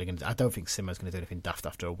Simmer's probably going to... I don't think Simmer's going to do anything daft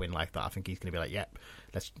after a win like that. I think he's going to be like,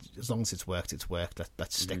 as long as it's worked,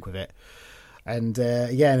 let's stick with it. And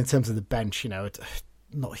and in terms of the bench, not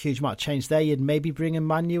a huge amount of change there. You'd maybe bring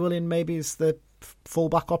Emmanuel in, maybe as the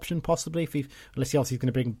full-back option possibly, unless he obviously going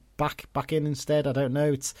to bring back in instead. I don't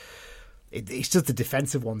know. It's just the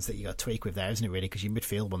defensive ones that you got to tweak with there, isn't it, really? Because your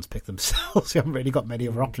midfield ones pick themselves. We haven't really got many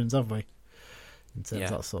other options, have we? In terms of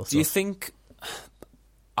that sort of Do you stuff. think...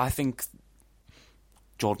 I think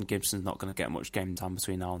Jordan Gibson's not going to get much game time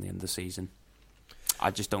between now and the end of the season. I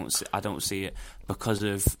just don't see it because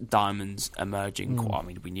of Diamond's emerging. I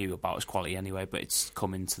mean, we knew about his quality anyway, but it's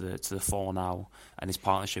coming to the fore now, and his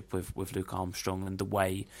partnership with Luke Armstrong and the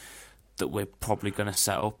way that we're probably going to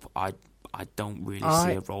set up. I don't really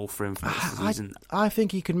see a role for him for this season. I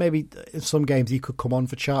think he could maybe in some games he could come on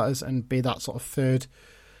for Charters and be that sort of third.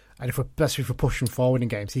 And especially if we're pushing forward in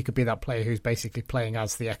games, he could be that player who's basically playing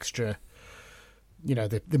as the extra.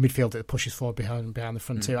 The midfielder that pushes forward behind the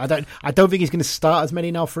front too. I don't think he's going to start as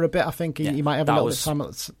many now for a bit. I think he might have a little bit of time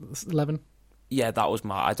at 11. Yeah, that was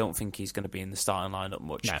I don't think he's going to be in the starting lineup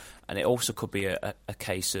much. No. And it also could be a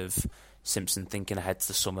case of Simpson thinking ahead to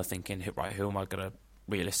the summer, thinking, right, who am I going to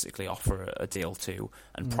realistically offer a deal to,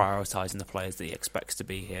 and prioritising the players that he expects to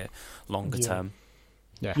be here longer term.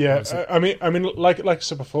 Yeah. I mean, like I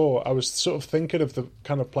said before, I was sort of thinking of the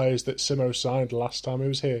kind of players that Simo signed last time he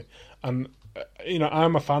was here, and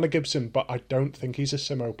I'm a fan of Gibson, but I don't think he's a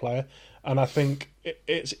Simo player, and I think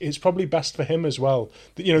it's probably best for him as well.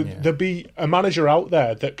 There'll be a manager out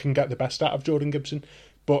there that can get the best out of Jordan Gibson,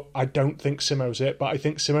 but I don't think Simo's it. But I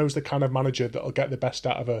think Simo's the kind of manager that'll get the best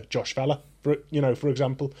out of a Josh Vela, for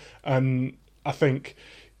example. And I think,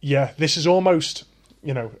 this is almost,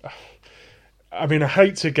 I mean, I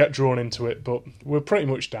hate to get drawn into it, but we're pretty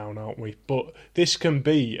much down, aren't we? But this can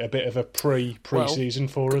be a bit of a pre-season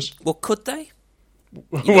for us. Well, could they?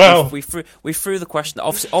 We threw the question.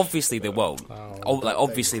 Obviously, they won't.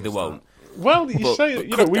 Obviously, they won't. Well, we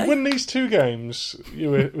win these 2 games.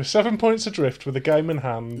 We're 7 points adrift with a game in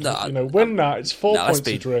hand. Win that, it's 4 points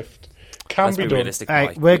adrift. Can be done.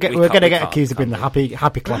 Hey, we're going to get accused of being the happy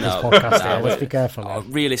clappers podcast. Here. Let's be careful.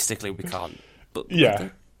 Realistically, we can't. But no.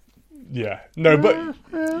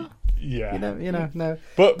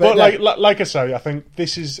 But like I say, I think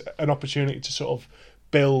this is an opportunity to sort of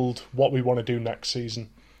build what we want to do next season.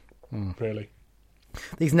 Really,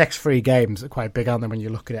 these next 3 games are quite big, aren't they? When you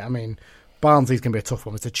look at it, I mean, Barnsley's going to be a tough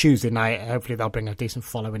one. It's a Tuesday night. Hopefully, they'll bring a decent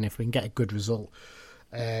following. If we can get a good result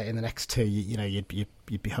in the next 2, you'd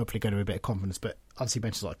be hopefully going to a bit of confidence. But obviously, you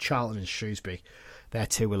mentioned Charlton and Shrewsbury. There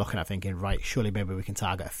too, we're looking at thinking, right, surely maybe we can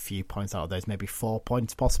target a few points out of those, maybe 4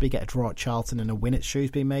 points, possibly get a draw at Charlton and a win at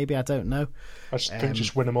Shrewsbury, maybe, I don't know. I think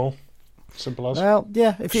just win them all. Simple as. Well,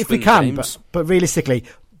 yeah, if we can, but realistically,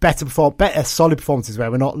 better solid performances where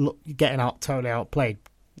we're not getting totally outplayed,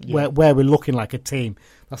 where we're looking like a team.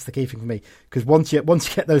 That's the key thing for me, because once you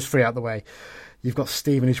get those 3 out of the way, you've got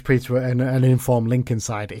Stevenage, Peterborough and an informed Lincoln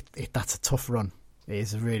side. That's a tough run. It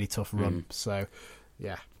is a really tough run. So,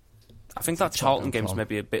 yeah. I think that Charlton game's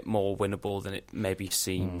maybe a bit more winnable than it maybe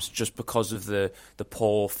seems, just because of the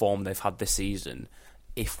poor form they've had this season.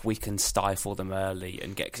 If we can stifle them early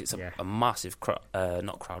and get, because it's a massive a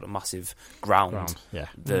massive ground.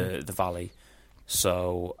 The Valley.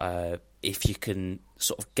 So if you can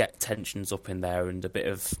sort of get tensions up in there and a bit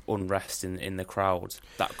of unrest in the crowd,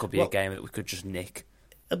 that could be a game that we could just nick.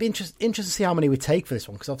 It'll be interesting to see how many we take for this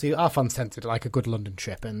one, because obviously our fans tend to like a good London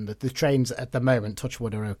trip, and the trains at the moment, touch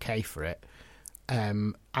wood, are okay for it.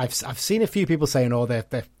 I've seen a few people saying,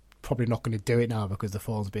 they're probably not going to do it now because the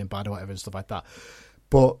form's being bad or whatever and stuff like that.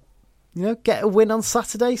 But get a win on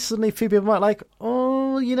Saturday, suddenly a few people might like,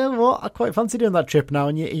 you know what, I quite fancy doing that trip now,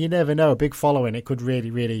 and you never know, a big following, it could really,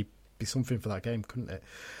 really be something for that game, couldn't it?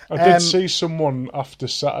 I did see someone after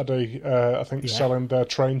Saturday, I think, selling their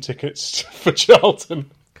train tickets for Charlton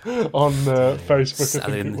on Facebook.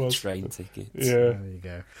 Selling I think it was. Train tickets. Yeah. There you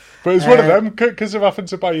go. But it's one of them, because of having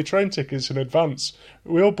to buy your train tickets in advance.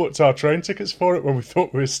 We all booked our train tickets for it when we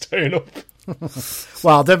thought we were staying up.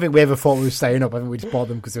 Well, I don't think we ever thought we were staying up. I think we just bought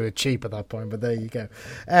them because they were cheap at that point, but there you go.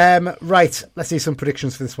 Right, let's see some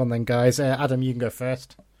predictions for this one then, guys. Adam, you can go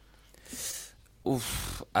first.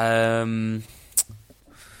 Oof. I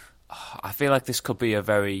feel like this could be a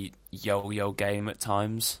very yo-yo game at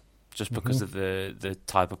times, just because of the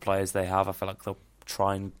type of players they have. I feel like they'll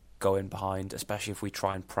try and go in behind, especially if we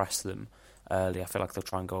try and press them early. I feel like they'll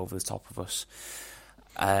try and go over the top of us.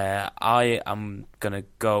 I am going to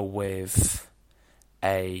go with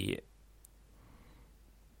a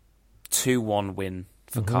 2-1 win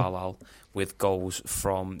for Carlisle, with goals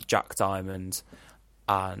from Jack Diamond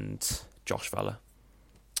and Josh Vela.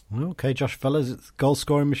 Okay, Josh Vela's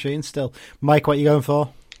goal-scoring machine still. Mike, what are you going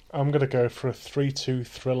for? I'm going to go for a 3-2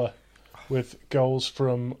 thriller with goals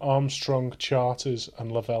from Armstrong, Charters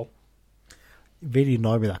and Lavelle. really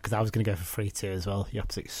annoyed me that because I was going to go for 3-2 as well. You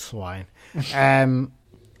absolute swine.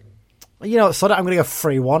 You know, so I'm going to go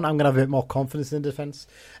 3-1. I'm going to have a bit more confidence in defence.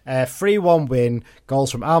 3-1 win.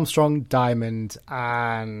 Goals from Armstrong, Diamond,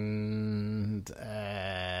 and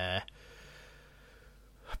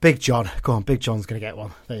Big John. Go on, Big John's going to get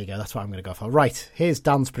one. There you go. That's what I'm going to go for. Right, here's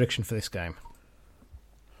Dan's prediction for this game.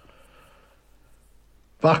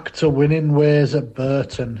 Back to winning ways at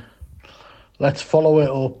Burton. Let's follow it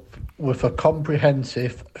up with a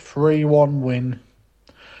comprehensive 3-1 win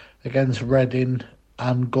against Reading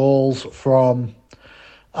and goals from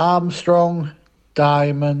Armstrong,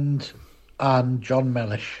 Diamond and John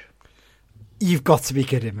Mellish. You've got to be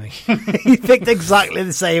kidding me. He picked exactly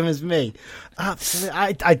the same as me.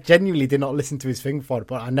 Absolutely. I genuinely did not listen to his thing for it,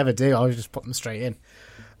 but I never do. I always just put them straight in.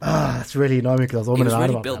 That's really annoying because I was He was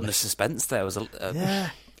really building the suspense there. There was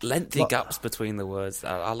lengthy gaps between the words.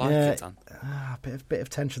 I like it, Dan. Bit of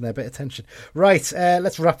tension there, Right,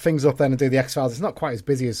 let's wrap things up then and do the X-Files. It's not quite as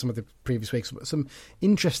busy as some of the previous weeks, but some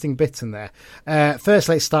interesting bits in there. First,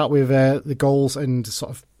 let's start with the goals and sort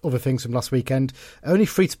of other things from last weekend. Only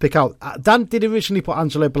 3 to pick out. Dan did originally put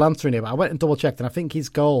Angelo Balanta in here, but I went and double-checked, and I think his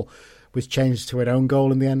goal was changed to an own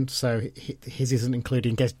goal in the end, so his isn't included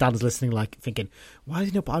in case Dan's listening, like, thinking, why did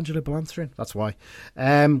he not put Angelo Balanta in? That's why.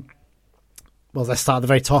 Well, let's start at the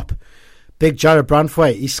very top. Big Jarrad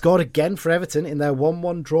Branthwaite. He scored again for Everton in their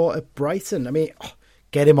 1-1 draw at Brighton. I mean,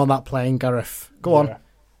 get him on that plane, Gareth. Go on.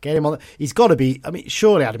 Get him on. He's got to be. I mean,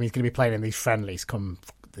 surely, Adam, he's going to be playing in these friendlies come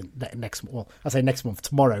next. Well, I say next month.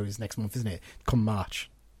 Tomorrow is next month, isn't it? Come March.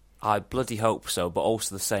 I bloody hope so, but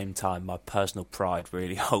also at the same time, my personal pride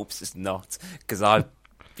really hopes it's not, because I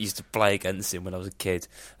used to play against him when I was a kid,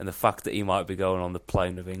 and the fact that he might be going on the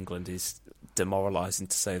plane of England is demoralising,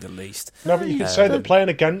 to say the least. No, but you could say that playing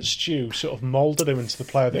against you sort of moulded him into the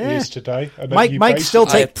player that he is today. And Mike still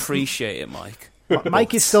I appreciate it, Mike.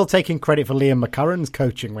 Mike is still taking credit for Liam McCarran's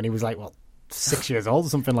coaching when he was like, 6 years old or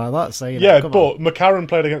something like that. So, but McCarran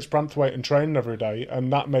played against Branthwaite and trained every day,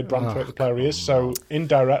 and that made Branthwaite the player he is. So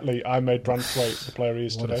indirectly, I made Branthwaite the player he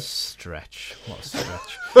is today. What a stretch.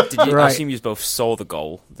 I assume you both saw the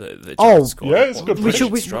goal that Jarrad scored? Yeah, it's a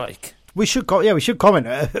good strike. We should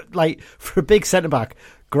comment. Like, for a big centre back,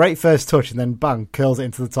 great first touch, and then bang, curls it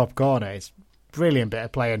into the top corner. It's brilliant bit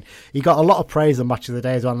of play, and he got a lot of praise on Match of the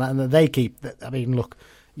Day as well. And they keep. I mean, look,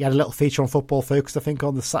 he had a little feature on Football Focus, I think,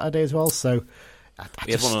 on the Saturday as well. So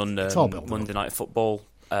we had one on Monday Night Football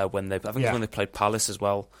when they played Palace as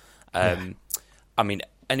well. I mean,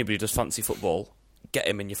 anybody who does fancy football, get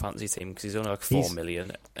him in your fantasy team because he's only like 4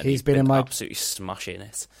 million, and he's been absolutely smashing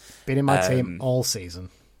it. Been in my team all season.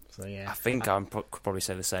 So, yeah. I think I could probably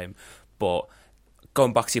say the same. But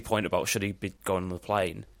going back to your point about should he be going on the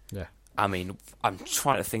plane, I mean, I'm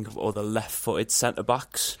trying to think of other left-footed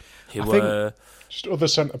centre-backs who were... Just other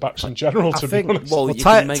centre-backs in general, to be honest. Well,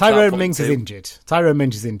 Tyrone Mings is injured. Tyrone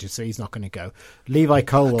Mings is injured, so he's not going to go. Levi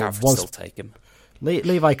Colwill still take him.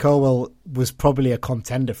 Levi Colwill was probably a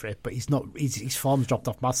contender for it, but he's not. His form's dropped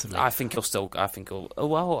off massively. I think he'll.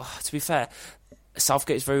 Well, to be fair,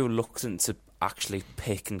 Southgate is very reluctant to actually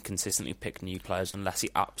pick and consistently pick new players unless he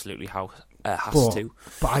absolutely has to.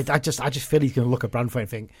 But I just feel he's going to look at Branthwaite and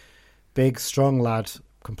think, big, strong lad,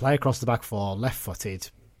 can play across the back four,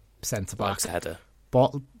 left-footed, centre back, likes a header,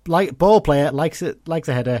 ball player, likes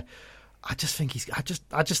a header. I just think I just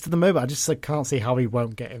at the moment I just can't see how he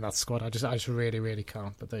won't get in that squad. I just really, really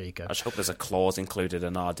can't. But there you go. I just hope there's a clause included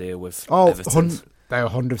in our deal with Everton. There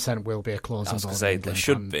 100% will be a clause. I was going to say there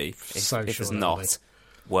should be. If there's not,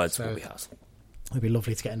 words will be had. It'd be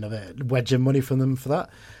lovely to get another wedge of money from them for that.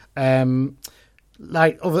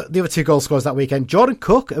 The other 2 goal scorers that weekend, Jordan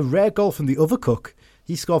Cook, a rare goal from the other Cook.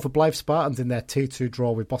 He scored for Blythe Spartans in their 2-2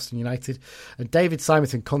 draw with Boston United. And David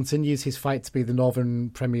Simonton continues his fight to be the Northern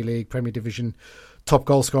Premier League, Premier Division top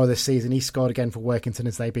goal scorer this season. He scored again for Workington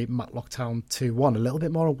as they beat Matlock Town 2-1. A little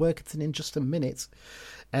bit more on Workington in just a minute.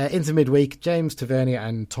 Into midweek, James Tavernier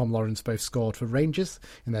and Tom Lawrence both scored for Rangers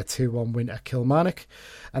in their 2-1 win at Kilmarnock.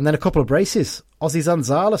 And then a couple of braces. Ozzy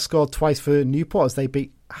Zanzala scored twice for Newport as they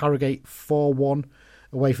beat Harrogate 4-1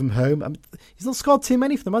 away from home. He's not scored too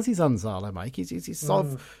many for them, has he, Zanzala, Mike? He's sort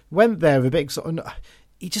of went there a bit.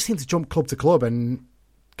 He just seems to jump club to club and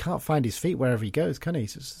can't find his feet wherever he goes, can he?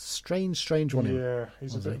 It's a strange one. Yeah,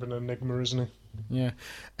 he's a bit of an enigma, isn't he?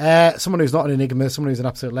 Yeah. Someone who's not an enigma, someone who's an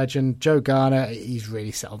absolute legend. Joe Garner, he's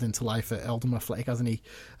really settled into life at Oldham Athletic, hasn't he,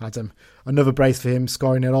 Adam? Another brace for him,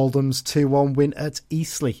 scoring at Oldham's 2-1 win at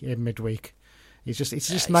Eastleigh in midweek. It's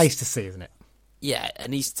just nice to see, isn't it? Yeah,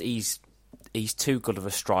 and he's too good of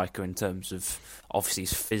a striker in terms of, obviously,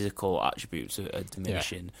 his physical attributes are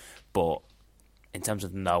diminishing, but in terms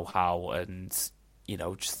of know-how and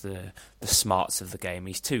just the smarts of the game,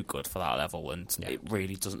 he's too good for that level, and it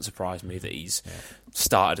really doesn't surprise me that he's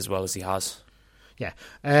started as well as he has. Yeah.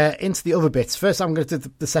 Into the other bits. First, I'm going to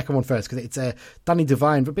do the second one first, because it's Danny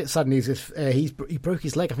Devine. But a bit sad news is he broke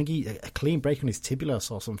his leg. I think a clean break on his tibia or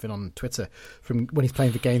something on Twitter from when he's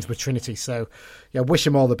playing for Gainsborough Trinity. So, yeah, wish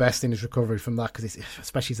him all the best in his recovery from that, because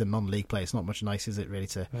especially as a non-league player, it's not much nice, is it, really,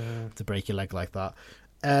 to break your leg like that.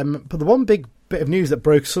 But the one big bit of news that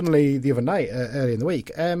broke suddenly the other night, early in the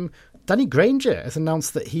week, Danny Granger has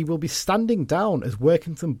announced that he will be standing down as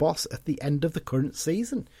Workington boss at the end of the current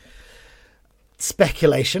season.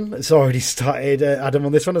 Speculation. It's already started, Adam,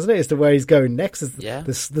 on this one, hasn't it? As to where he's going next.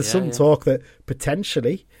 There's some talk that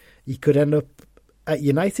potentially he could end up at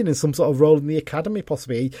United in some sort of role in the academy,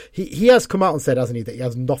 possibly. He has come out and said, hasn't he, that he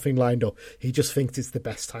has nothing lined up. He just thinks it's the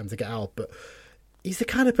best time to get out. But he's the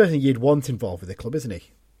kind of person you'd want involved with the club, isn't he?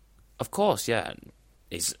 Of course, yeah.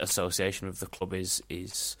 His association with the club is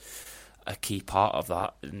a key part of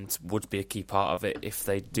that, and would be a key part of it if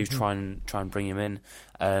they do try and bring him in.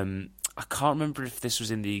 I can't remember if this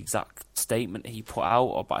was in the exact statement he put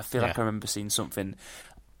out, but I feel like I remember seeing something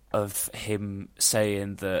of him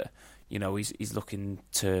saying that he's looking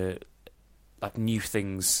to like new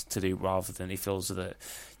things to do, rather than he feels that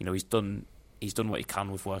he's done what he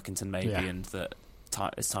can with Workington maybe, and that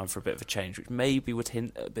it's time for a bit of a change, which maybe would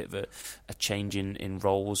hint at a bit of a change in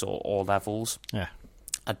roles or levels. Yeah,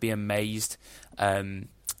 I'd be amazed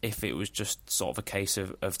if it was just sort of a case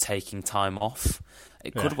of taking time off.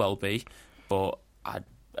 It could well be, but I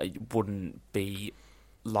wouldn't be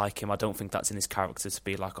like him. I don't think that's in his character to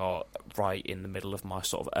be like, right in the middle of my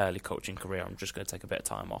sort of early coaching career, I'm just going to take a bit of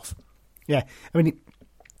time off. Yeah, I mean,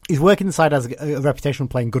 his Workington side has a reputation of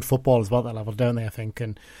playing good football as well at that level, don't they, I think?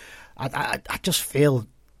 And I just feel,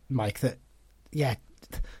 Mike, that,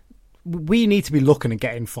 we need to be looking at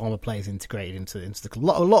getting former players integrated into the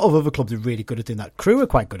club. A lot of other clubs are really good at doing that. Crew are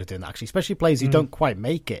quite good at doing that, actually, especially players who don't quite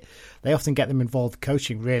make it. They often get them involved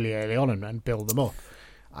coaching really early on and build them up.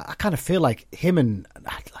 I kind of feel like him and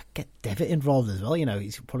I'd get Devitt involved as well.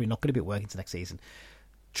 He's probably not going to be at Workington next season.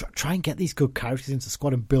 Try and get these good characters into the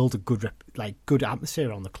squad and build a good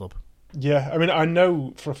atmosphere on the club. Yeah, I mean, I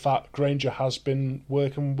know for a fact Granger has been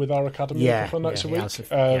working with our academy a couple of nights a week.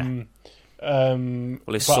 Well,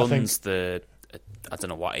 his son's I don't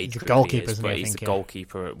know what age group he is, but he's the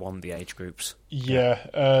goalkeeper at one of the age groups. Yeah,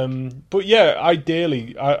 but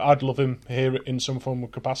ideally, I'd love him here in some form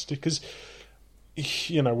of capacity, because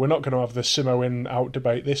we're not going to have the Simo in out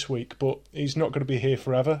debate this week, but he's not going to be here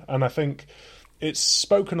forever, and I think it's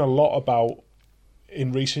spoken a lot about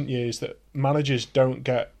in recent years that managers don't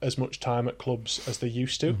get as much time at clubs as they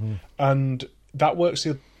used to, and that works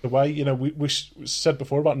the other way. We said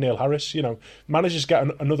before about Neil Harris. Managers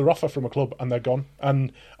get another offer from a club and they're gone.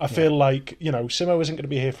 And I feel like Simo isn't going to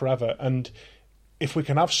be here forever. And if we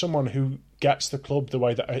can have someone who gets the club the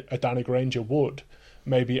way that a Danny Granger would,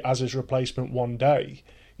 maybe as his replacement one day,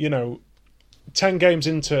 10 games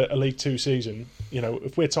into a League Two season,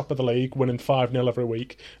 if we're top of the league, winning 5-0 every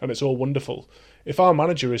week, and it's all wonderful. If our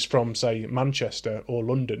manager is from, say, Manchester or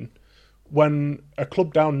London, when a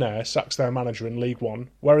club down there sacks their manager in League One,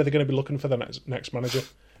 where are they going to be looking for the next manager?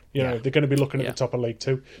 They're going to be looking at the top of League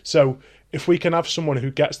Two. So if we can have someone who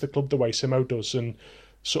gets the club the way Simo does and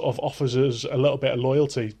sort of offers us a little bit of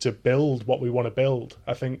loyalty to build what we want to build,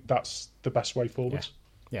 I think that's the best way forward.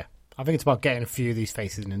 Yeah. I think it's about getting a few of these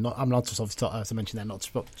faces in. I'm not just obviously, as I mentioned, they're not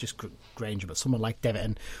just Granger, but someone like Devitt,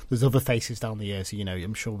 and there's other faces down the years who,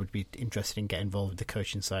 I'm sure would be interested in getting involved with the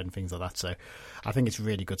coaching side and things like that. So I think it's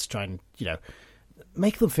really good to try and,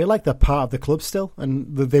 make them feel like they're part of the club still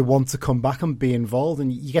and that they want to come back and be involved.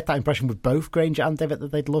 And you get that impression with both Granger and Devitt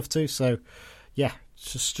that they'd love to. So, yeah,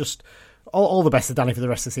 it's just all the best to Danny for the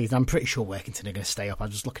rest of the season. I'm pretty sure Workington are going to stay up. I'm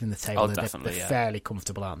just looking in the table. They're fairly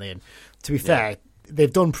comfortable, aren't they? And to be fair,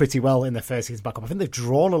 they've done pretty well in their first season back up. I think they've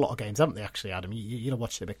drawn a lot of games, haven't they, actually, Adam? You'll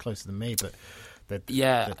watch it a bit closer than me, but... they've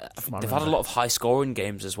had a lot of high-scoring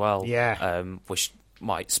games as well, which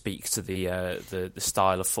might speak to the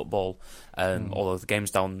style of football. Although the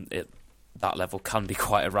games down at that level can be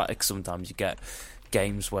quite erratic sometimes. You get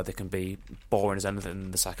games where they can be boring as anything.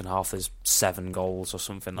 In the second half, there's 7 goals or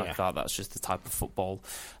something like that. That's just the type of football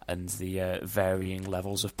and the varying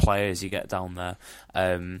levels of players you get down there.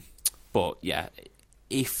 But yeah,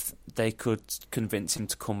 if they could convince him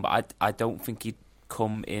to come back, I don't think he'd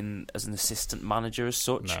come in as an assistant manager as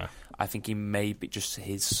such. No. I think he may be just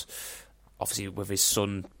obviously with his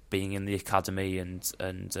son being in the academy and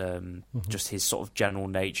just his sort of general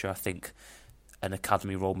nature, I think an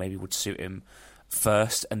academy role maybe would suit him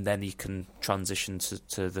first, and then he can transition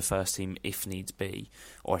to the first team if needs be,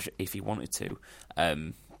 or if he wanted to.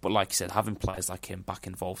 But like you said, having players like him back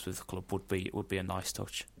involved with the club would be a nice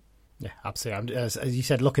touch. Yeah, absolutely. As you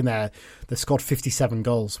said, looking there, they've scored 57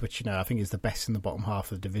 goals, which I think is the best in the bottom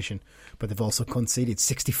half of the division. But they've also conceded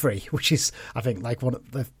 63, which is, I think, like one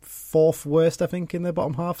of the fourth worst, I think, in the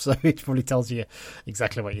bottom half. So it probably tells you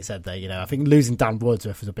exactly what you said there. I think losing Dan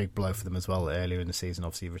Wordsworth was a big blow for them as well earlier in the season.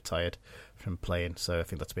 Obviously, he retired from playing, so I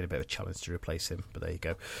think that's been a bit of a challenge to replace him. But there you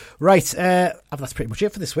go. Right, that's pretty much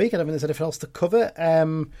it for this week. I don't think there's anything else to cover.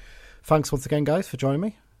 Thanks once again, guys, for joining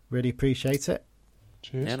me. Really appreciate it.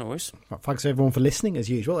 Cheers. Yeah, no worries. Thanks everyone for listening as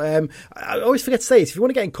usual. I always forget to say it, if you want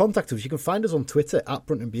to get in contact with us, you can find us on Twitter at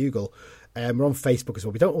Brunton Bugle. We're on Facebook as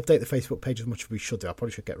well. We don't update the Facebook page as much as we should do. I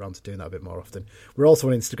probably should get around to doing that a bit more often. We're also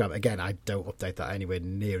on Instagram. Again, I don't update that anywhere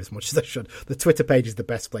near as much as I should. The Twitter page is the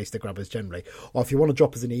best place to grab us generally. Or if you want to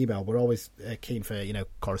drop us an email, we're always keen for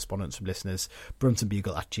correspondence from listeners.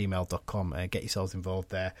 bruntonbugle@gmail.com. Get yourselves involved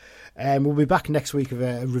there. We'll be back next week with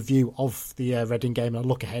a review of the Reading game and a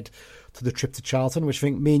look ahead to the trip to Charlton, which I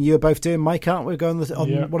think me and you are both doing, Mike, aren't we? We're going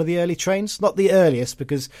on one of the early trains. Not the earliest,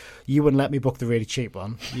 because you wouldn't let me book the really cheap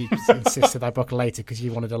one. You insisted I book later because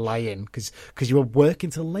you wanted to lie in, because you were working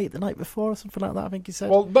till late the night before or something like that, I think you said.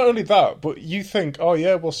 Well, not only that, but you think, oh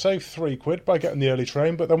yeah, we'll save £3 by getting the early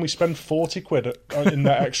train, but then we spend £40 in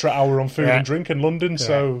that extra hour on food and drink in London,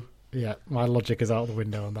 so... Yeah, my logic is out the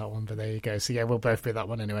window on that one, but there you go. So yeah, we'll both be that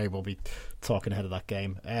one anyway. We'll be talking ahead of that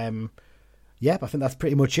game. Yeah, I think that's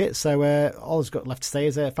pretty much it. So all I've got left to say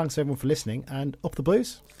is thanks to everyone for listening, and up the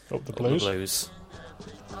Blues. Up the Blues. Up the Blues.